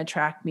what's going to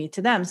attract me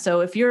to them.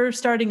 So if you're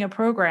starting a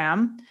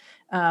program,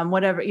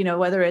 whatever,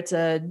 whether it's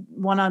a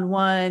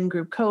one-on-one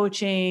group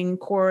coaching,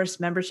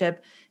 course,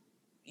 membership,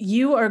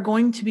 you are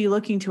going to be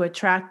looking to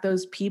attract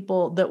those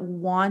people that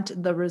want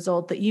the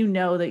result that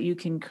that you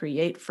can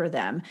create for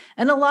them.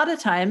 And a lot of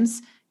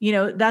times,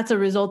 that's a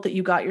result that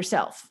you got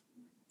yourself.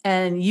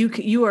 And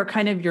you are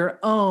kind of your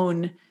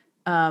own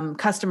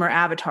customer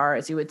avatar,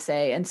 as you would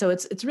say. And so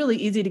it's really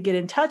easy to get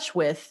in touch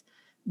with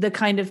the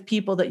kind of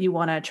people that you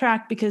want to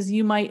attract because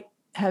you might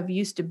have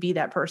used to be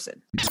that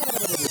person.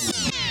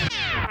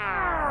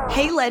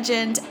 Hey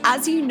legend,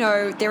 as you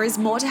know, there is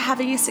more to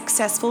having a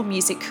successful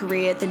music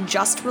career than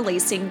just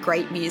releasing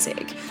great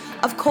music.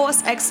 Of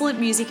course,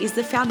 excellent music is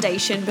the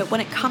foundation, but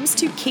when it comes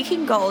to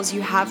kicking goals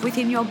you have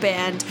within your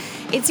band,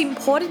 it's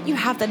important you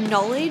have the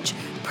knowledge,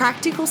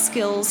 practical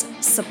skills,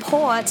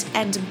 support,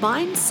 and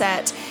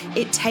mindset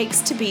it takes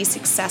to be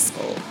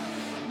successful.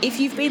 If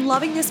you've been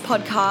loving this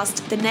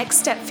podcast, the next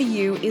step for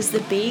you is the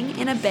Being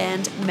in a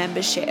Band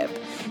membership.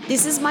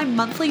 This is my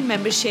monthly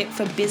membership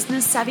for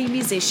business-savvy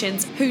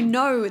musicians who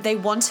know they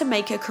want to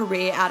make a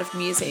career out of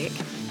music.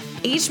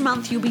 Each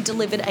month, you'll be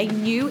delivered a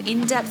new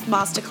in-depth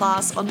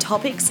masterclass on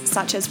topics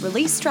such as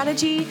release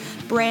strategy,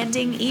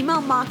 branding,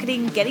 email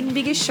marketing, getting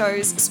bigger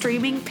shows,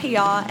 streaming,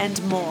 PR,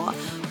 and more.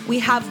 We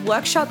have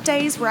workshop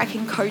days where I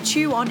can coach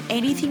you on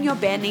anything your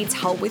band needs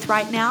help with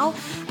right now,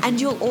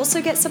 and you'll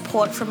also get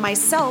support from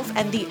myself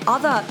and the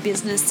other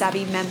business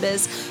savvy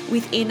members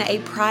within a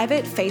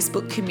private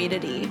Facebook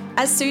community.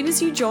 As soon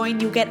as you join,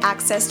 you'll get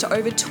access to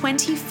over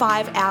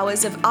 25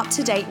 hours of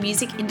up-to-date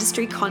music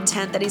industry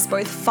content that is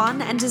both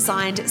fun and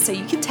designed so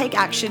you can take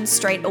action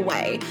straight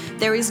away.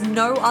 There is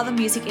no other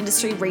music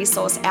industry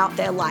resource out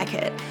there like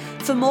it.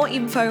 For more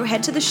info,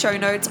 head to the show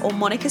notes or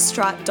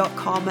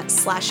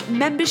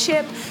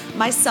monicastrutt.com/membership.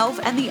 Myself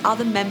and the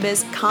other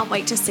members can't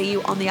wait to see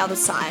you on the other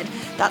side.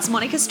 That's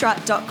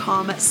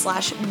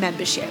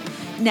monicastrutt.com/membership.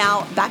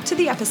 Now, back to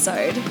the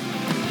episode.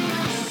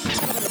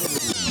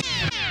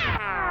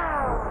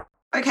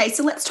 Okay,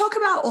 so let's talk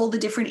about all the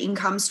different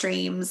income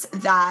streams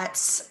that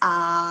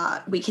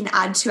we can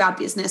add to our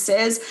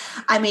businesses.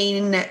 I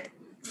mean,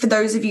 for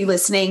those of you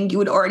listening, you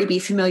would already be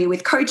familiar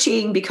with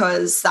coaching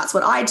because that's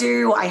what I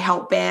do. I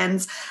help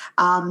bands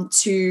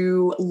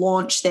to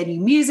launch their new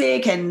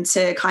music and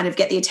to kind of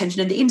get the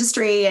attention of the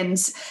industry. And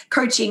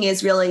coaching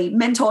is really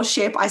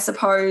mentorship, I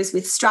suppose,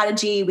 with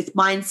strategy, with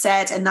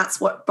mindset. And that's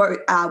what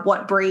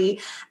Brie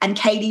and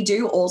Katie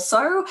do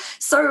also.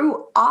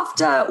 So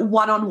after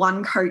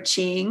one-on-one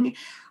coaching,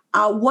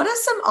 what are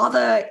some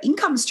other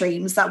income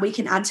streams that we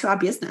can add to our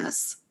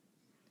business?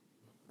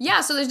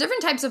 Yeah, so there's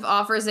different types of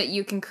offers that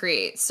you can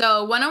create.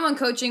 So one-on-one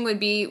coaching would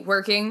be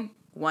working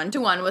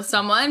one-to-one with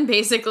someone.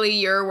 Basically,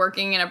 you're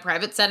working in a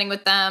private setting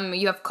with them.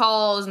 You have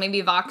calls,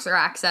 maybe Voxer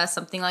access,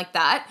 something like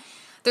that.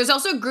 There's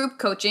also group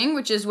coaching,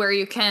 which is where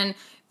you can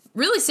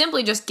really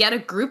simply just get a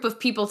group of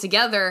people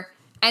together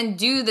and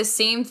do the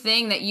same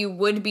thing that you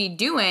would be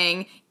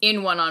doing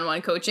in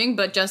one-on-one coaching,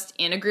 but just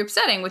in a group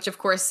setting, which of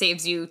course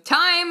saves you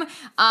time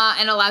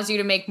and allows you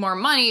to make more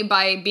money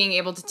by being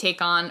able to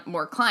take on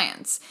more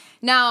clients.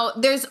 Now,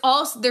 there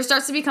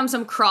starts to become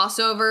some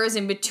crossovers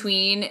in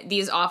between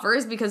these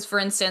offers because, for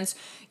instance,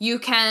 you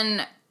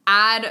can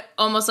add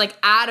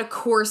a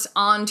course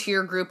onto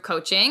your group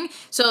coaching.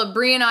 So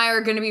Brie and I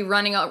are going to be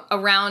running a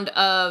round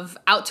of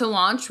Out to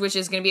Launch, which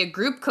is going to be a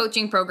group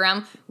coaching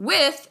program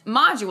with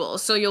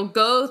modules. So you'll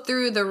go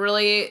through the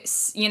really,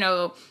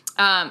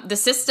 the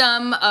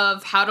system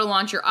of how to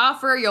launch your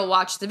offer. You'll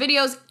watch the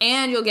videos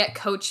and you'll get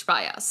coached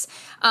by us.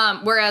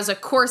 Whereas a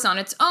course on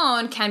its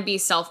own can be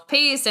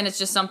self-paced, and it's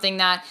just something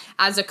that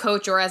as a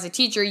coach or as a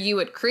teacher you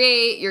would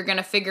create. You're going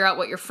to figure out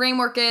what your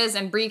framework is,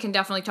 and Bree can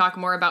definitely talk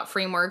more about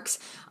frameworks.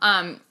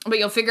 But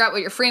you'll figure out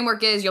what your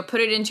framework is, you'll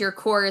put it into your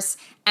course,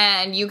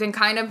 and you can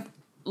kind of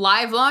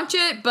live launch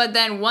it. But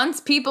then once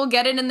people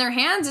get it in their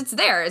hands, it's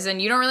theirs,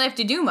 and you don't really have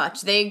to do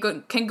much. They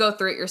can go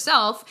through it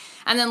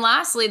yourself. And then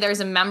lastly, there's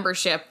a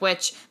membership,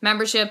 which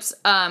memberships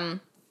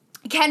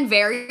can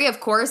vary, of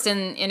course,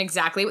 in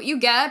exactly what you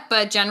get,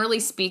 but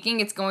generally speaking,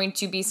 it's going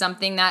to be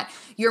something that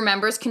your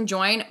members can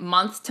join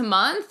month to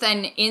month,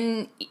 and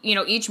in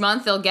each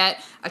month they'll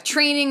get a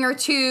training or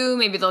two,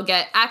 maybe they'll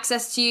get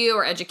access to you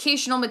or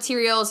educational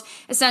materials.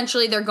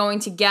 Essentially, they're going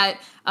to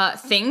get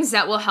things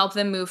that will help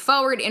them move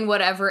forward in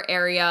whatever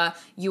area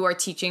you are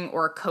teaching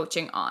or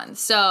coaching on.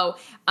 So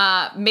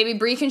maybe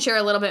Bree can share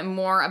a little bit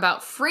more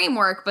about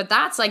framework, but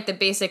that's like the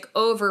basic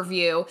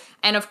overview.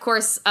 And of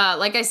course,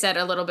 like I said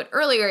a little bit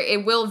earlier,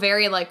 it will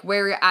vary like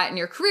where you're at in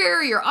your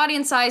career, your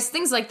audience size,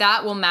 things like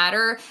that will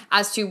matter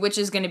as to which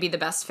is going to be the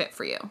best fit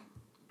for you.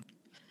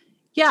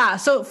 Yeah.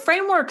 So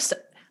frameworks,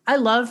 I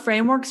love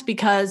frameworks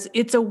because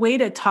it's a way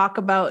to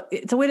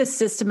it's a way to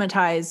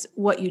systematize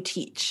what you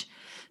teach.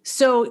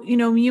 So,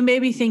 you may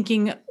be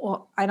thinking,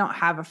 well, I don't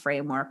have a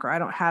framework, or I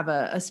don't have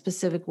a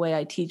specific way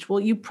I teach. Well,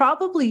 you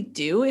probably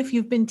do if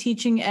you've been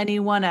teaching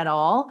anyone at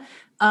all.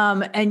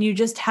 And you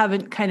just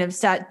haven't kind of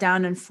sat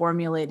down and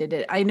formulated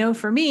it. I know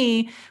for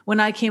me, when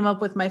I came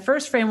up with my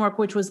first framework,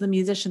 which was the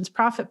Musician's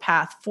Profit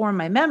Path for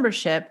my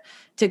membership,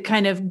 to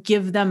kind of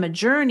give them a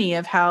journey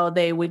of how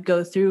they would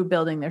go through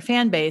building their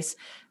fan base,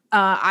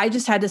 I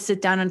just had to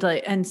sit down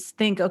and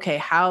think, okay,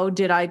 how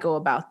did I go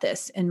about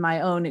this in my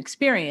own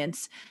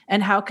experience?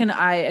 And how can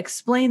I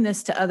explain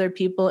this to other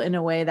people in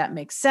a way that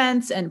makes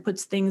sense and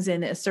puts things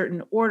in a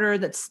certain order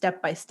that's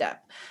step by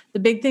step?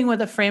 The big thing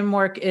with a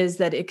framework is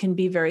that it can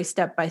be very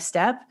step by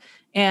step,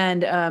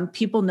 and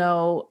people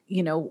know,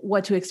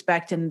 what to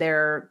expect, and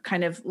they're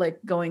kind of like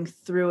going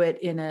through it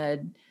in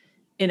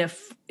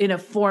a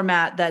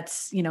format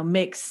that's,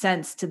 makes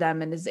sense to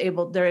them and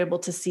they're able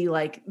to see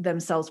like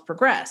themselves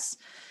progress.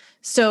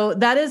 So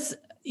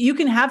you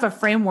can have a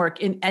framework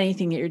in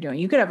anything that you're doing.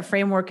 You could have a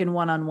framework in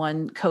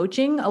one-on-one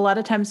coaching. A lot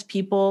of times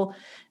people,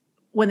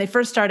 when they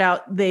first start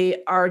out,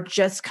 they are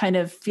just kind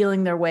of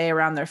feeling their way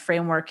around their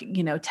framework,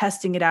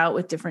 testing it out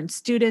with different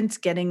students,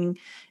 getting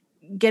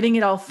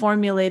it all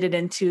formulated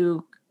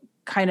into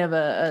kind of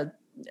a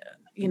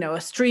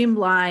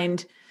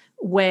streamlined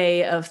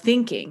way of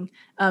thinking.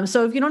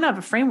 So if you don't have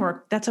a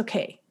framework, that's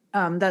okay.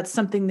 That's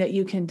something that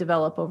you can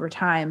develop over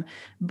time.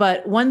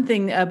 But one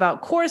thing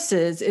about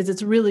courses is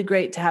it's really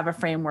great to have a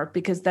framework,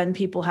 because then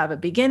people have a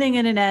beginning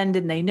and an end,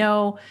 and they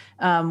know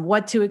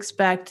what to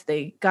expect.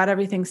 They got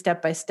everything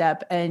step by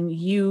step, and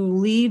you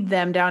lead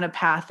them down a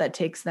path that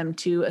takes them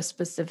to a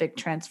specific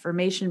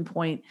transformation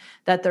point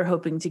that they're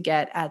hoping to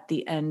get at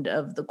the end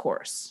of the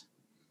course.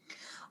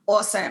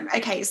 Awesome.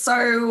 Okay,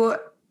 so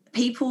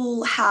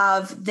people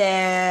have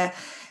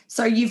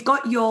so you've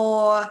got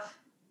your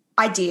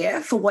idea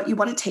for what you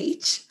want to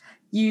teach.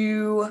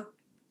 You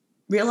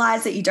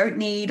realize that you don't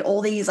need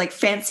all these like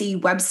fancy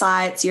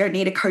websites. You don't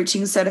need a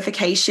coaching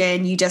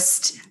certification. You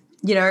just,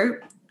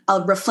 are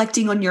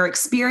reflecting on your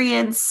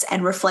experience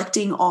and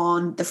reflecting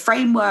on the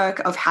framework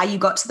of how you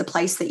got to the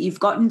place that you've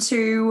gotten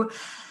to.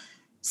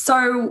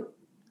 So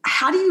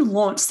how do you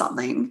launch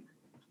something?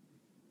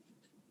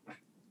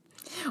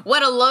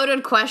 What a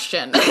loaded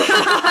question.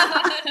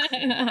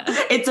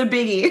 It's a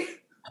biggie.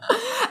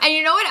 And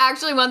you know what?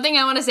 Actually, one thing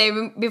I want to say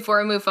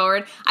before we move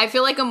forward, I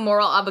feel like a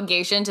moral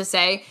obligation to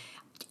say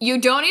you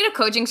don't need a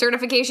coaching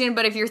certification,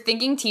 but if you're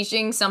thinking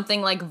teaching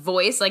something like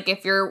voice, like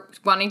if you're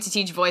wanting to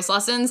teach voice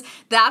lessons,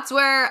 that's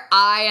where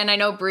I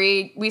know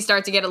Bree, we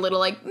start to get a little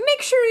like,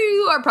 make sure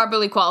you are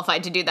properly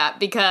qualified to do that,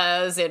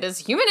 because it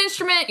is a human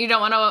instrument. You don't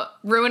want to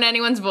ruin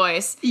anyone's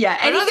voice. Yeah,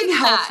 anything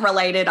health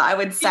related, I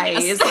would say,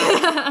 yes. is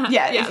like,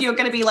 yes. If you're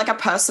going to be like a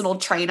personal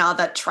trainer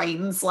that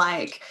trains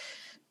like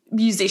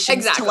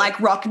musicians to like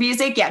rock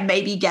music,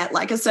 maybe get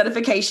like a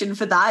certification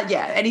for that.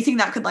 Anything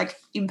that could like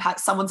impact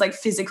someone's like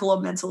physical or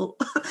mental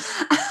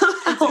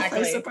health,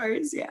 I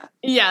suppose.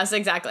 Yes,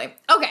 exactly.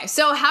 Okay,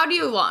 so how do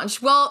you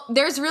launch? Well,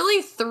 there's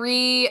really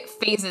 3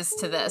 phases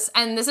to this,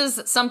 and this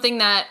is something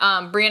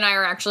that Bree and I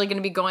are actually going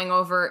to be going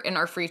over in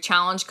our free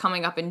challenge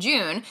coming up in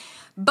June.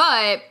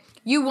 But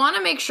you want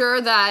to make sure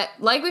that,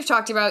 like we've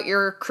talked about,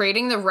 you're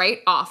creating the right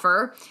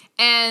offer.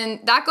 And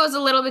that goes a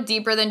little bit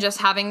deeper than just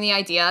having the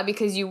idea,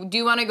 because you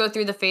do want to go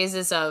through the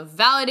phases of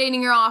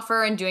validating your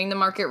offer and doing the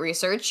market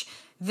research.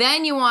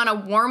 Then you want to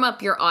warm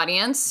up your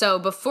audience. So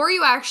before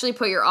you actually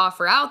put your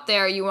offer out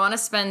there, you want to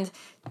spend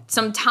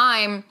some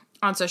time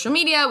on social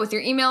media with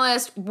your email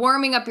list,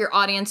 warming up your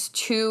audience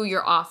to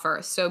your offer.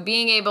 So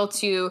being able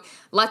to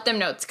let them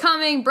know it's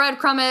coming,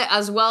 breadcrumb it,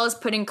 as well as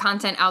putting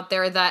content out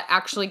there that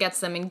actually gets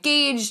them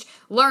engaged,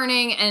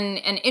 learning, and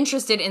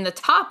interested in the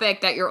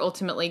topic that you're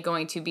ultimately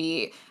going to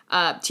be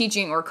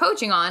teaching or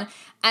coaching on.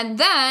 And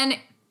then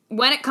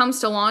when it comes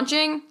to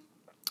launching,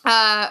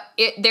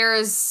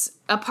 there's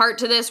a part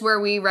to this where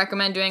we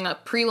recommend doing a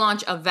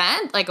pre-launch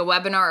event, like a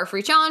webinar or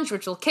free challenge,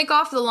 which will kick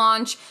off the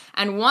launch.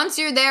 And once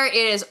you're there, it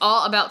is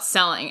all about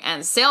selling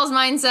and sales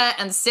mindset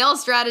and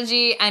sales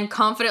strategy and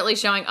confidently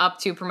showing up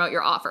to promote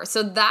your offer.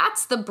 So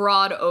that's the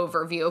broad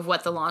overview of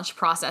what the launch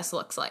process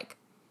looks like.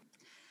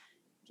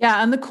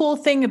 Yeah. And the cool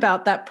thing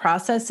about that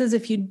process is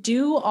if you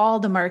do all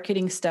the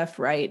marketing stuff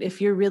right,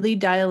 if you're really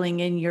dialing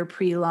in your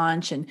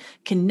pre-launch and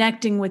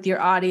connecting with your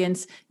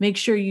audience, make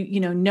sure you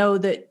know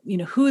that,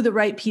 who the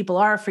right people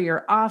are for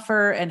your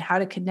offer and how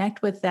to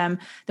connect with them.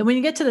 Then when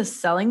you get to the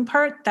selling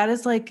part, that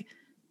is like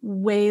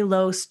way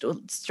low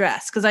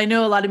stress. Cause I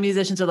know a lot of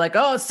musicians are like,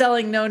 oh,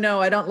 selling. No,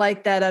 I don't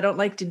like that. I don't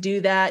like to do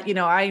that.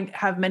 I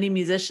have many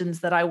musicians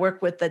that I work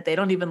with that they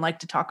don't even like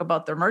to talk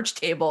about their merch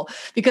table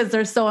because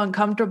they're so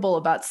uncomfortable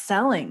about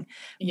selling.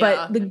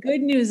 Yeah. But the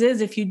good news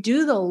is if you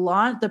do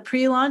the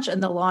pre-launch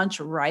and the launch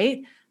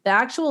right, the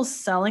actual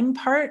selling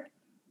part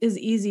is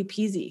easy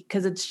peasy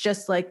because it's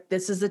just like,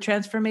 this is the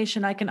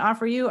transformation I can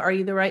offer you. Are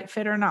you the right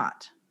fit or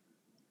not?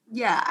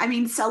 Yeah. I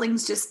mean,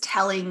 selling's just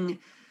telling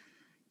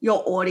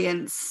your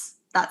audience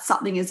that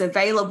something is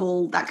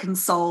available that can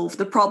solve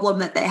the problem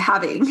that they're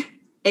having.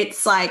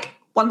 It's like,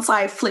 once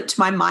I flipped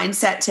my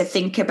mindset to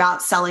think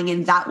about selling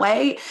in that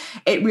way,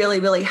 it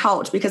really, really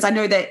helped because I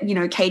know that,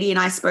 Katie and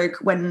I spoke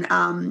when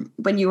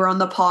you were on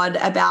the pod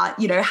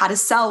about, how to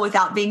sell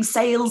without being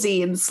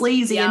salesy and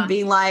sleazy and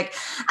being like,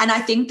 and I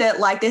think that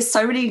like, there's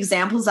so many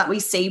examples that we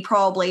see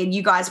probably, and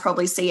you guys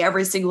probably see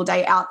every single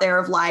day out there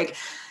of like,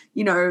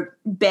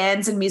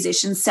 bands and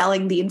musicians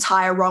selling the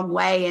entire wrong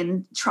way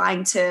and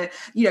trying to,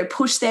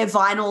 push their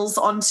vinyls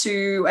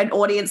onto an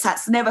audience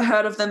that's never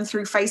heard of them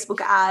through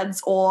Facebook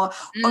ads or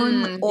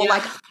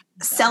like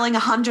selling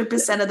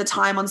 100% of the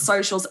time on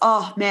socials.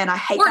 Oh man, I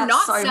hate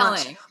that so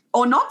much.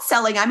 Or not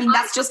selling. I mean,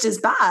 that's just as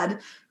bad.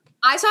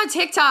 I saw a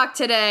TikTok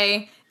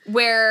today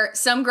where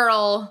some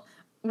girl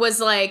was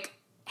like,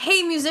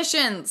 hey,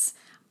 musicians,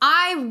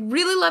 I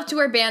really love to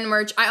wear band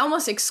merch. I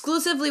almost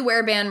exclusively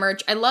wear band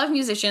merch. I love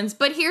musicians,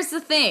 but here's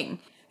the thing.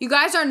 You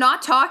guys are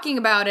not talking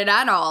about it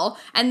at all.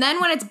 And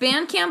then when it's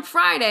Bandcamp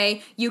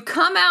Friday, you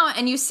come out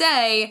and you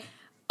say,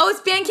 oh, it's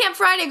Bandcamp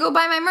Friday, go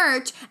buy my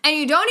merch. And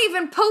you don't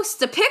even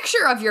post a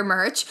picture of your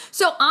merch.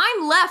 So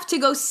I'm left to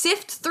go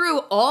sift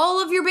through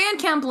all of your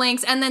Bandcamp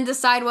links and then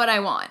decide what I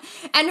want.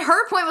 And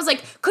her point was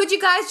like, could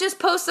you guys just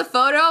post a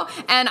photo?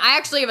 And I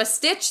actually have a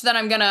stitch that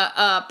I'm going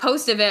to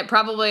post of it.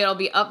 Probably it'll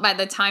be up by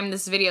the time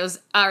this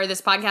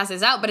podcast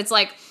is out. But it's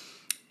like,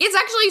 it's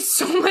actually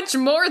so much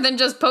more than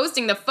just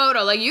posting the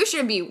photo. Like, you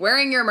should be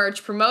wearing your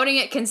merch, promoting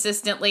it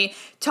consistently,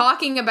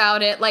 talking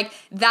about it. Like,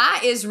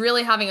 that is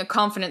really having a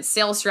confident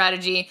sales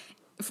strategy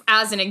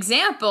as an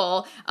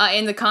example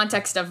in the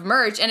context of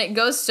merch. And it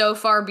goes so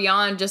far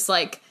beyond just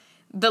like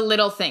the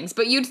little things.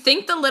 But you'd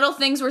think the little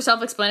things were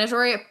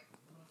self-explanatory.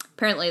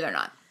 Apparently they're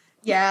not.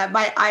 Yeah,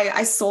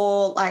 I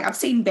saw, like, I've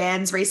seen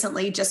bands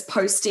recently just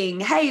posting,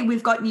 hey,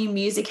 we've got new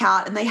music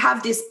out, and they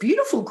have this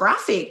beautiful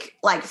graphic,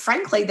 like,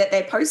 frankly, that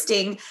they're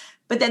posting,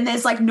 but then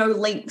there's like no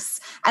links.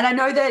 And I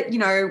know that,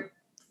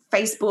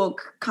 Facebook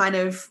kind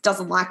of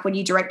doesn't like when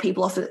you direct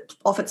people off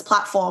its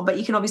platform, but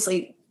you can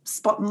obviously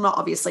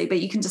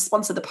but you can just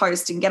sponsor the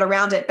post and get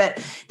around it.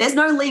 But there's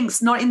no links,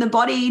 not in the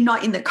body,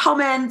 not in the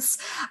comments.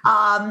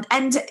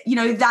 And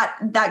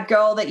that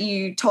girl that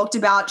you talked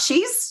about,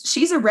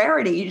 she's a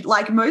rarity.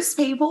 Like, most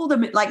people,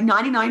 like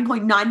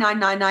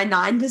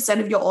 99.99999%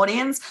 of your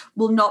audience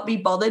will not be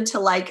bothered to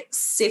like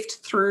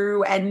sift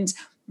through and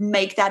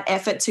make that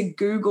effort to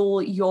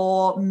Google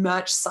your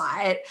merch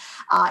site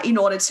in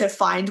order to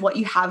find what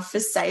you have for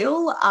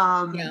sale.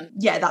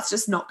 That's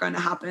just not going to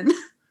happen.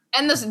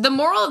 And the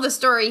moral of the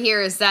story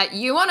here is that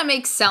you want to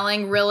make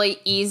selling really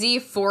easy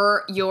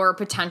for your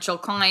potential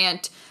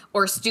client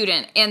or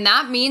student. And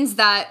that means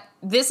that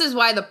this is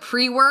why the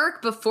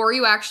pre-work before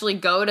you actually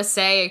go to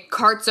say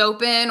carts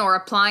open or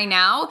apply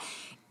now,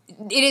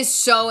 it is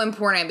so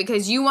important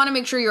because you want to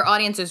make sure your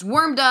audience is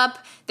warmed up.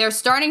 They're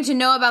starting to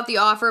know about the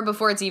offer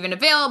before it's even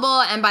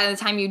available. And by the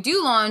time you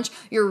do launch,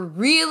 you're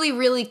really,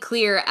 really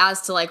clear as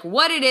to like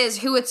what it is,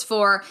 who it's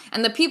for.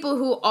 And the people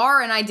who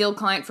are an ideal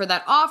client for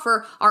that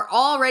offer are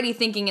already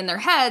thinking in their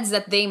heads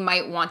that they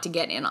might want to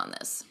get in on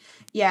this.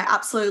 Yeah,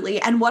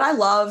 absolutely. And what I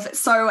love,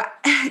 so,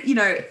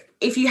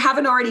 if you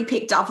haven't already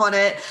picked up on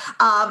it,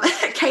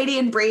 Katie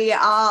and Bree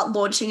are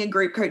launching a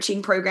group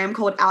coaching program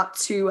called Out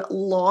to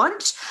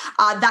Launch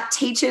that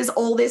teaches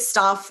all this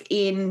stuff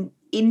in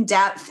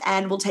depth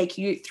and will take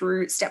you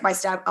through step by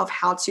step of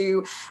how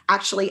to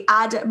actually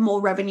add more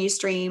revenue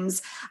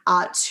streams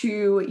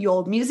to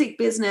your music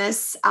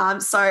business.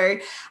 So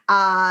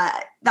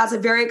that's a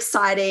very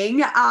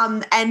exciting.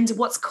 And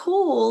what's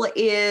cool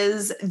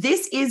is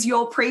this is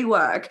your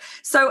pre-work.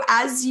 So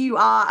as you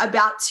are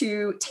about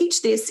to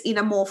teach this in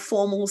a more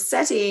formal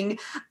setting,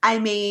 I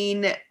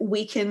mean,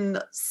 we can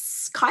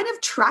kind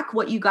of track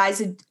what you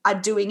guys are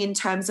doing in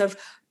terms of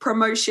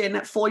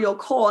promotion for your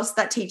course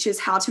that teaches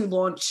how to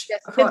launch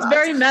a product. It's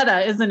very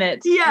meta, isn't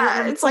it?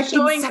 Yeah, it's like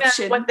showing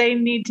Inception. them what they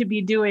need to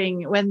be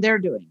doing when they're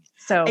doing it.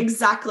 So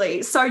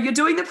exactly. So you're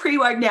doing the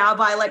pre-work now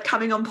by like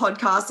coming on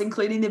podcasts,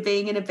 including the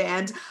Being in a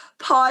Band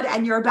pod,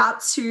 and you're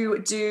about to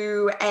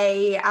do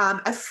a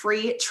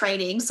free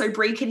training. So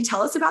Brie, can you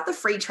tell us about the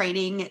free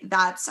training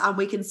that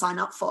we can sign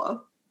up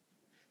for?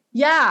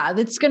 Yeah,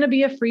 that's going to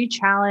be a free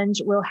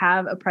challenge. We'll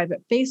have a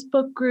private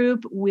Facebook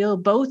group. We'll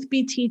both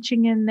be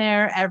teaching in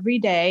there every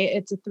day.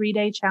 It's a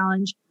 3-day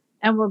challenge.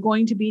 And we're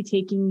going to be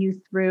taking you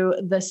through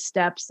the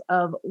steps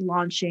of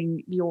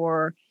launching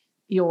your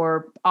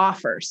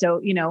offer.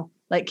 So,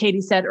 like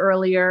Katie said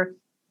earlier,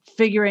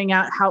 figuring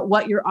out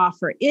what your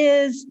offer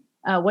is,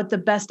 what the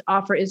best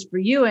offer is for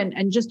you.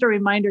 And just a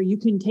reminder, you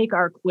can take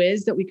our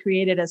quiz that we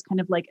created as kind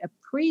of like a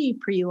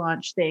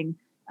pre-launch thing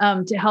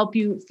to help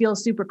you feel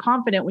super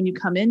confident when you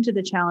come into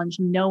the challenge,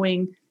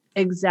 knowing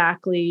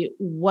exactly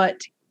what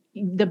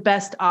the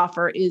best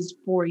offer is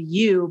for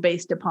you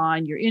based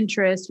upon your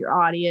interests, your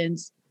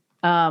audience,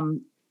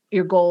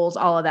 your goals,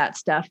 all of that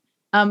stuff.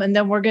 And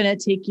then we're going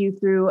to take you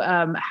through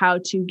how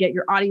to get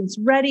your audience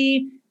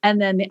ready and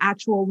then the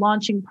actual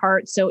launching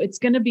part. So it's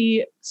going to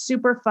be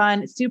super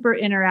fun, super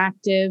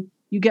interactive.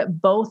 You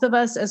get both of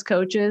us as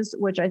coaches,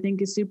 which I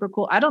think is super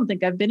cool. I don't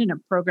think I've been in a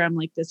program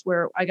like this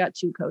where I got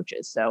 2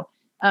 coaches. So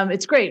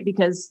it's great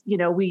because,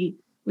 we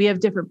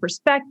have different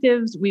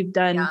perspectives. We've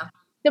done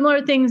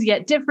similar things,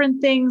 yet different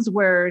things.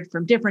 We're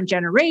from different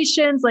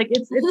generations. Like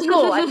it's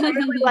cool. I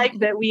really like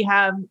that we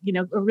have,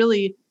 a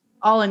really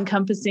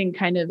all-encompassing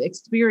kind of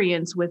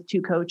experience with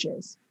 2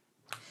 coaches.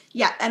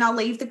 Yeah. And I'll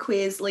leave the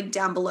quiz link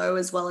down below,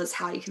 as well as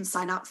how you can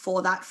sign up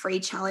for that free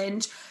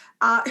challenge.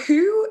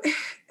 Who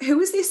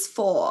is this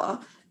for?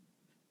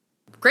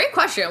 Great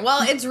question.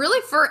 Well, it's really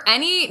for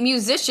any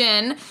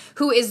musician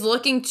who is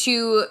looking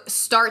to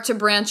start to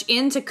branch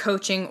into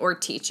coaching or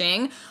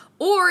teaching,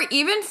 or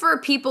even for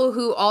people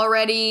who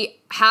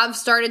already have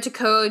started to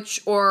coach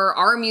or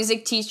are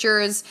music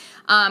teachers,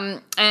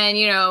 and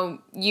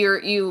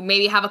you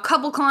maybe have a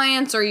couple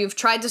clients, or you've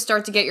tried to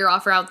start to get your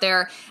offer out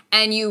there,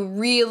 and you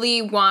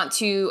really want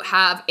to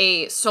have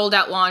a sold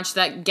out launch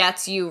that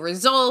gets you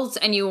results,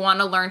 and you want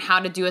to learn how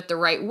to do it the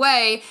right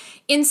way,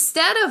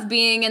 instead of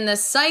being in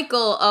this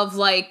cycle of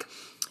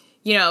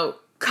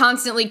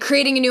constantly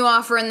creating a new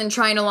offer and then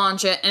trying to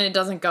launch it and it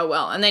doesn't go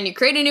well. And then you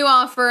create a new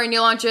offer and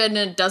you launch it and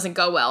it doesn't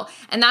go well.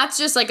 And that's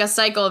just like a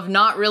cycle of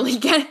not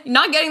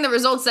getting the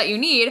results that you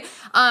need.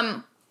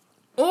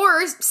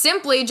 Or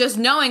simply just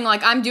knowing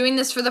like I'm doing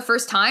this for the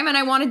first time and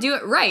I want to do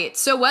it right.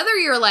 So whether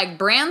you're like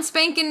brand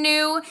spanking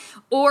new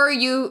or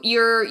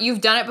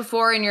you've done it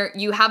before and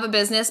you have a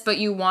business but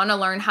you want to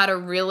learn how to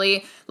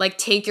really like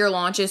take your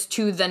launches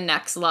to the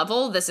next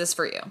level, this is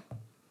for you.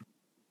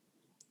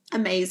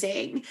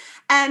 Amazing.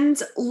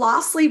 And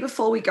lastly,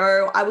 before we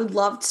go, I would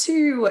love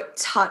to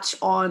touch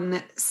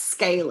on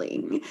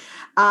scaling,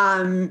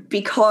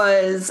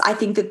 because I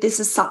think that this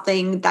is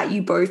something that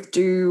you both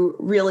do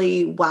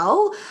really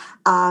well,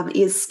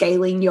 is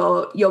scaling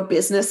your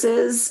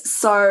businesses.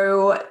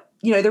 So,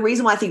 the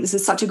reason why I think this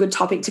is such a good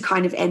topic to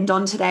kind of end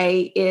on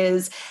today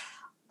is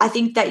I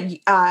think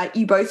that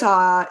you both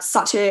are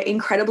such an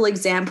incredible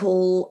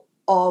example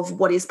of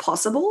what is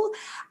possible.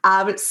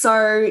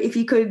 So if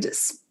you could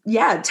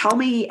tell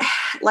me,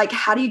 like,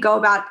 how do you go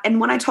about,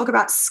 and when I talk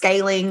about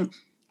scaling,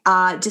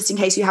 just in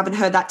case you haven't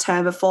heard that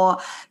term before,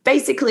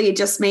 basically it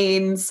just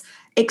means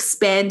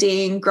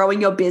expanding,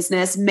 growing your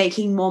business,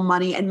 making more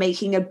money and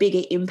making a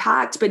bigger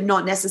impact, but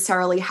not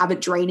necessarily have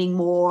it draining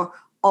more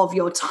of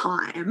your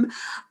time.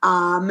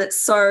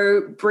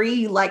 So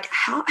Brie, like,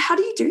 how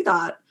do you do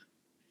that?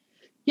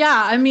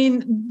 Yeah, I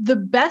mean, the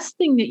best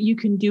thing that you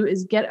can do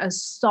is get a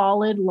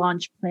solid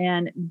launch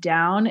plan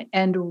down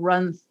and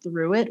run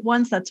through it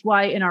once. That's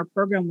why in our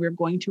program, we're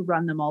going to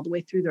run them all the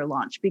way through their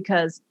launch,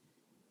 because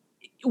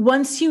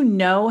once you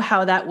know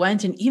how that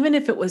went, and even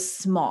if it was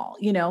small,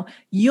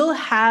 you'll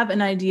have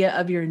an idea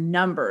of your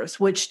numbers,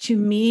 which to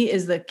me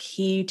is the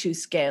key to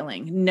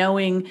scaling,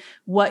 knowing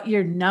what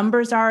your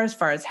numbers are as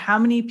far as how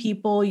many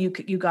people you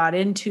got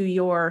into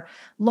your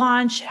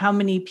launch, how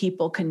many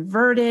people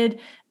converted.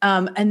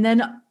 And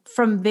then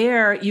from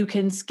there, you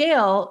can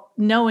scale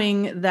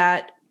knowing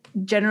that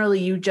generally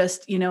you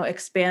just,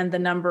 expand the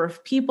number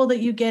of people that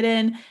you get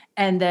in,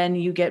 and then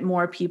you get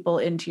more people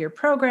into your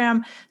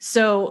program.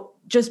 So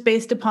just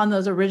based upon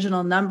those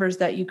original numbers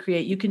that you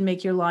create, you can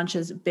make your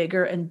launches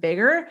bigger and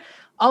bigger.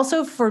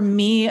 Also, for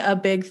me, a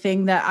big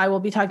thing that I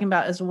will be talking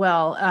about as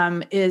well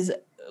is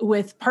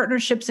with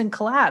partnerships and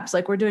collabs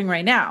like we're doing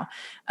right now.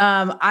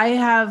 I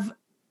have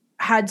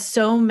had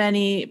so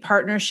many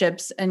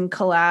partnerships and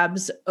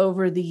collabs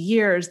over the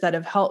years that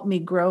have helped me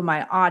grow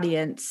my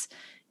audience.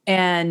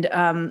 And,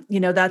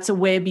 that's a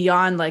way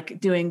beyond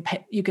like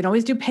you can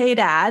always do paid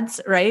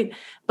ads, right?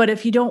 But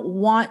if you don't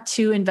want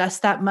to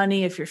invest that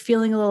money, if you're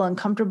feeling a little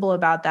uncomfortable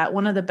about that,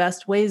 one of the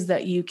best ways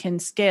that you can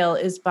scale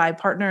is by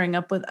partnering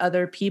up with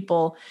other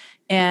people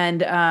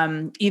and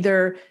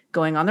either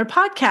going on their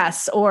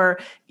podcasts or,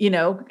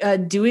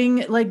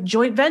 doing like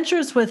joint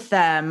ventures with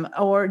them,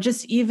 or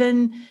just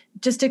even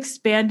just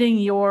expanding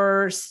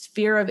your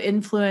sphere of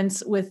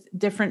influence with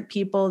different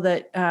people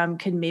that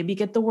can maybe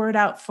get the word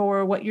out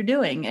for what you're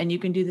doing, and you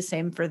can do the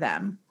same for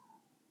them.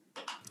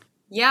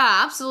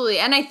 Yeah, absolutely.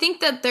 And I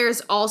think that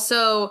there's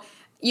also,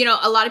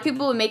 a lot of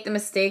people will make the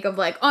mistake of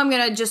like, oh, I'm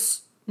going to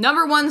just,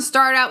 number one,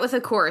 start out with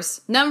a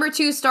course. Number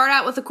two, start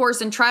out with a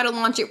course and try to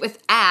launch it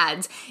with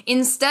ads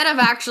instead of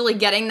actually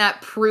getting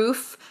that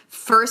proof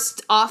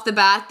first off the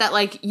bat that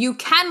like you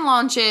can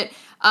launch it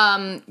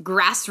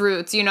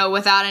grassroots,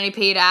 without any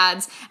paid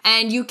ads,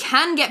 and you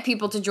can get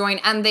people to join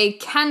and they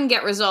can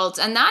get results.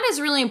 And that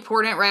is really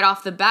important right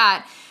off the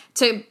bat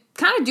to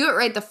kind of do it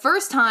right the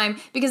first time,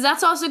 because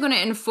that's also going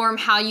to inform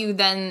how you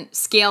then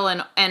scale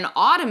and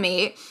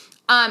automate.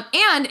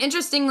 And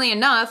interestingly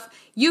enough,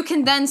 you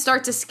can then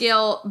start to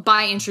scale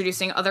by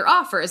introducing other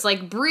offers.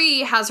 Like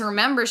Bree has her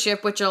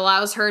membership, which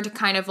allows her to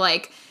kind of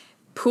like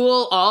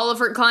pool all of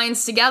her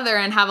clients together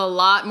and have a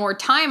lot more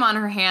time on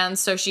her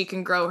hands so she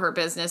can grow her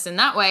business in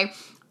that way.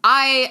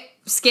 I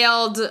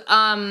scaled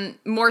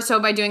more so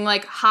by doing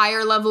like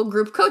higher level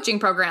group coaching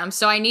programs.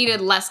 So I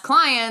needed less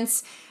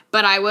clients,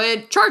 but I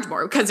would charge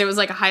more because it was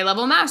like a high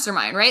level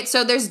mastermind, right?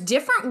 So there's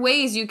different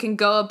ways you can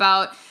go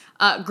about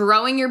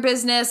growing your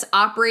business,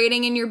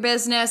 operating in your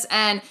business,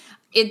 and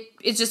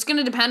it's just going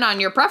to depend on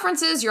your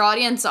preferences, your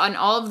audience, on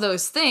all of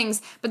those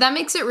things. But that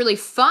makes it really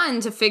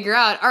fun to figure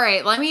out, all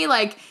right, let me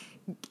like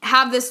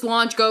have this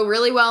launch go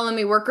really well. Let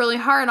me work really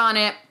hard on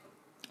it,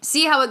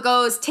 see how it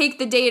goes, take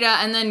the data,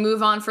 and then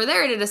move on for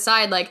there to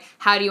decide like,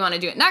 how do you want to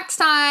do it next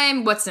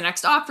time? What's the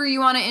next offer you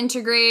want to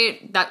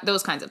integrate?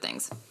 Those kinds of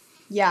things.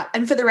 Yeah.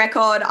 And for the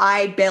record,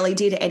 I barely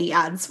did any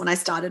ads when I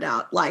started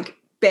out, like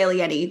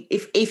barely any,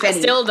 if any. I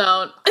still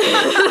don't.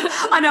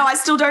 I know, I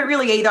still don't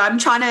really either. I'm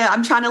trying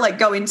to like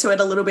go into it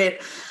a little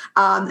bit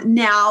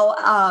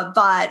now.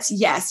 But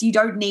yes, you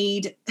don't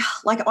need,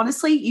 like,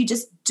 honestly, you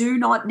just do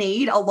not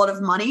need a lot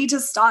of money to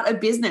start a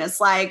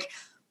business. Like,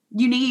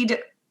 you need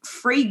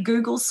free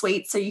Google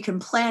Suite so you can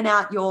plan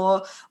out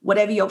your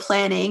whatever you're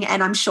planning.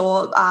 And I'm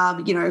sure,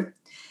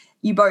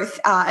 you both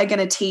are going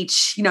to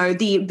teach,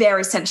 the bare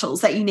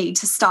essentials that you need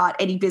to start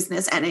any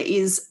business, and it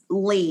is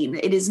lean.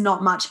 It is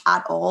not much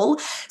at all.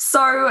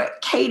 So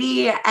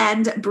Katie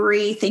and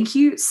Bree, thank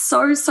you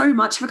so, so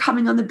much for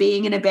coming on the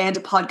Being in a Band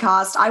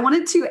podcast. I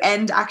wanted to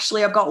end,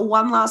 actually, I've got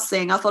one last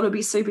thing. I thought it would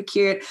be super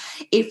cute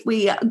if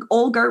we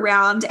all go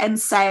around and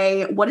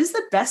say, what is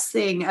the best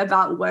thing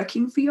about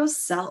working for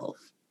yourself?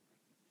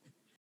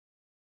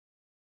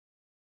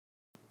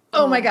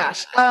 Oh my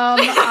gosh.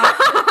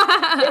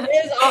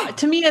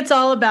 To me, it's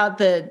all about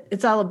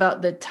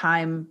the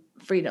time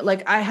freedom.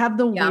 Like, I have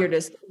the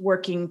weirdest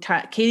working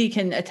time. Katie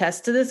can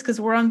attest to this because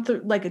we're on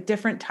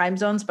different time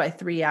zones by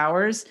 3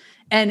 hours.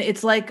 And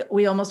it's like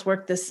we almost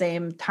work the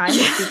same time.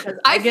 Because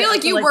I feel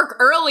like you work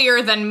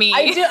earlier than me.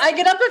 I do. I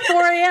get up at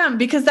 4 a.m.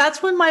 because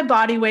that's when my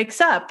body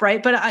wakes up,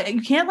 right? But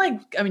you can't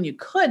you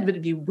could, but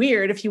it'd be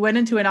weird if you went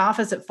into an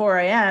office at 4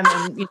 a.m.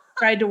 and you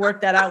tried to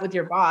work that out with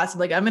your boss.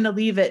 Like, I'm going to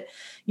leave at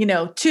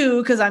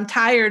 2 because I'm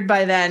tired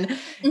by then.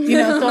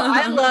 So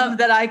I love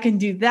that I can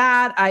do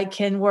that. I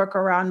can work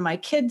around my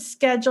kids'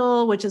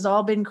 schedule, which has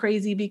all been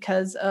crazy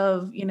because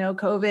of,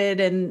 COVID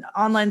and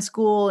online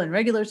school and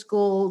regular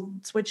school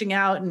switching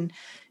out.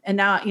 And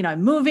now,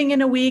 I'm moving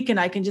in a week, and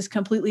I can just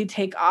completely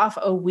take off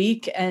a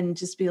week and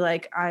just be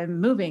like,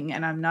 I'm moving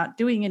and I'm not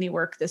doing any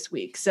work this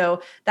week.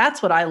 So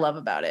that's what I love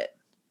about it.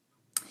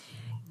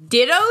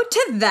 Ditto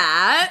to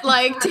that.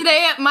 Like,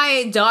 today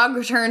my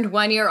dog turned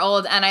 1 year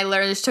old, and I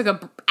literally just took an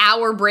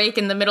hour break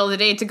in the middle of the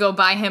day to go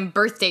buy him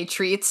birthday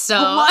treats. So,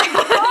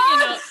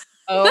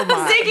 Oh my.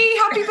 Ziggy,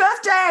 happy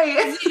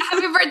birthday.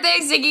 Happy birthday,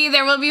 Ziggy.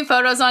 There will be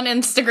photos on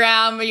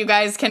Instagram. You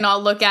guys can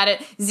all look at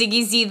it.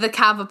 Ziggy Z the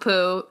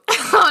Cavapoo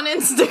on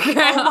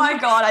Instagram. Oh my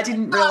God, I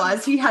didn't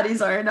realize he had his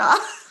own. But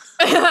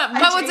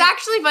what's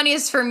actually funny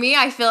is, for me,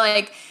 I feel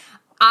like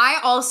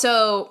I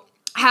also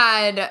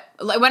had,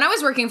 when I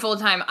was working full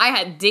time, I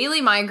had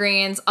daily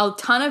migraines, a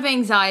ton of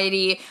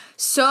anxiety,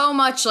 so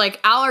much like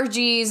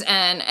allergies,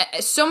 and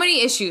so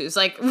many issues,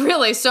 like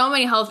really so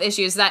many health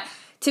issues that,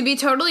 to be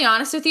totally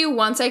honest with you,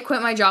 once I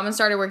quit my job and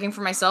started working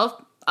for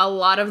myself, a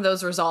lot of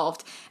those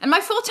resolved. And my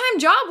full-time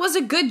job was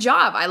a good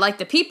job. I liked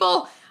the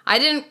people.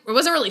 I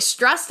wasn't really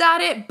stressed at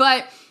it,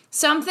 but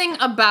something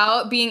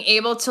about being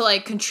able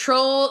to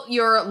control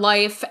your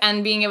life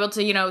and being able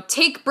to,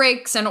 take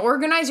breaks and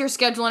organize your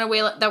schedule in a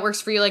way that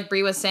works for you, like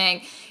Bree was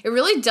saying, it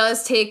really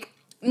does take.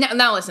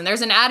 Now listen,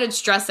 there's an added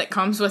stress that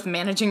comes with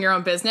managing your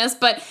own business,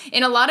 but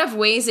in a lot of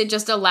ways, it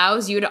just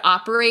allows you to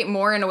operate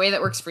more in a way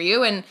that works for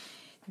you. And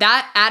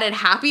that added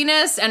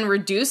happiness and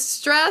reduced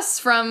stress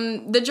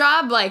from the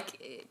job,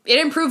 it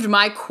improved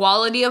my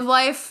quality of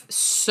life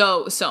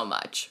so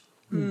much.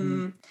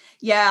 Mm-hmm.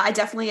 Yeah, I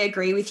definitely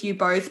agree with you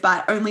both,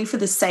 but only for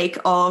the sake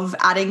of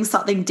adding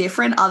something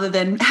different other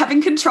than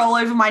having control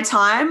over my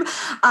time.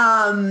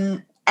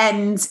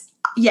 And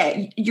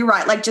yeah, you're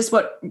right. Just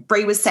what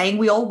Bree was saying,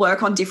 we all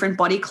work on different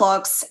body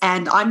clocks,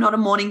 and I'm not a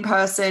morning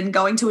person.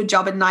 Going to a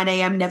job at 9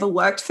 a.m. never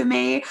worked for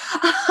me.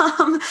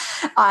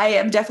 I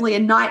am definitely a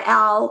night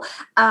owl.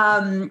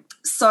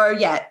 So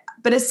yeah,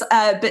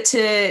 but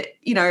to,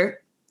 you know,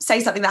 say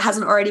something that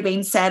hasn't already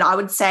been said, I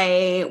would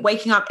say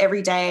waking up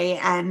every day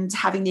and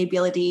having the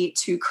ability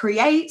to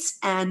create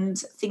and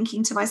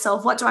thinking to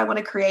myself, what do I want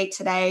to create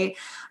today?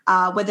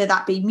 Whether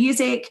that be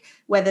music,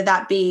 whether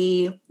that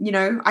be, you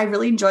know, I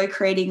really enjoy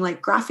creating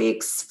like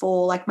graphics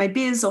for like my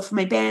biz or for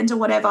my band or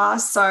whatever.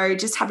 So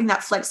just having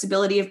that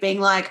flexibility of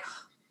being like,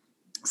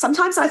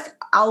 sometimes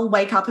I'll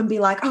wake up and be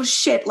like, oh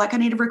shit, like I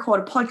need to record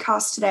a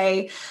podcast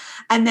today.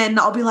 And then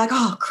I'll be like,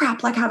 oh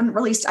crap, like I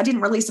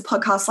didn't release a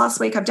podcast last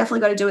week. I've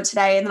definitely got to do it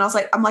today. And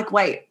then I'm like,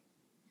 wait,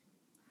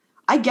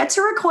 I get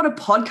to record a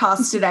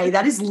podcast today.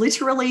 That is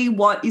literally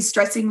what is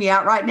stressing me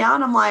out right now.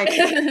 And I'm like,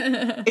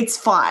 it's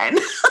fine.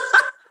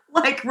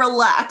 Like,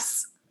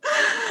 relax.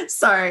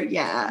 So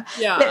yeah.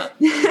 But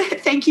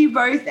thank you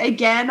both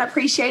again.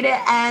 Appreciate it.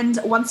 And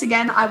once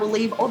again, I will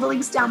leave all the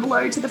links down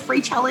below to the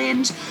free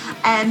challenge,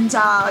 and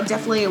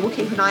definitely we'll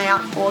keep an eye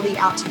out for the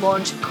Out to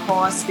Launch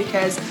course,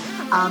 because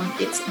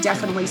it's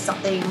definitely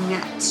something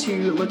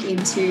to look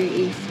into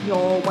if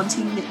you're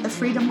wanting the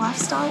freedom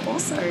lifestyle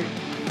also.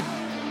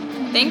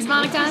 Thanks,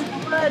 Monica. Thank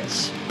you so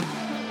much.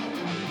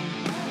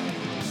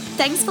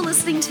 Thanks for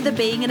listening to the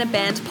Being in a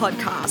Band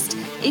podcast.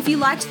 If you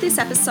liked this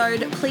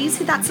episode, please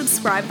hit that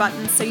subscribe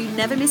button so you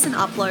never miss an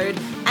upload.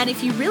 And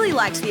if you really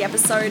liked the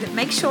episode,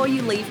 make sure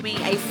you leave me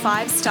a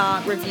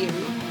 5-star review.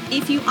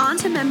 If you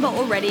aren't a member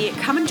already,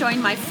 come and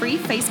join my free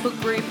Facebook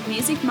group,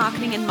 Music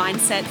Marketing and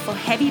Mindset for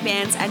Heavy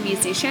Bands and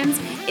Musicians.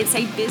 It's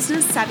a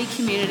business-savvy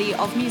community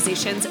of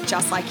musicians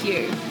just like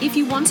you. If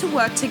you want to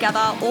work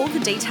together, all the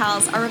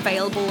details are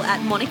available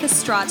at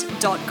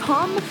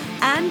monicastrut.com,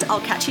 and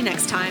I'll catch you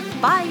next time.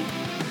 Bye!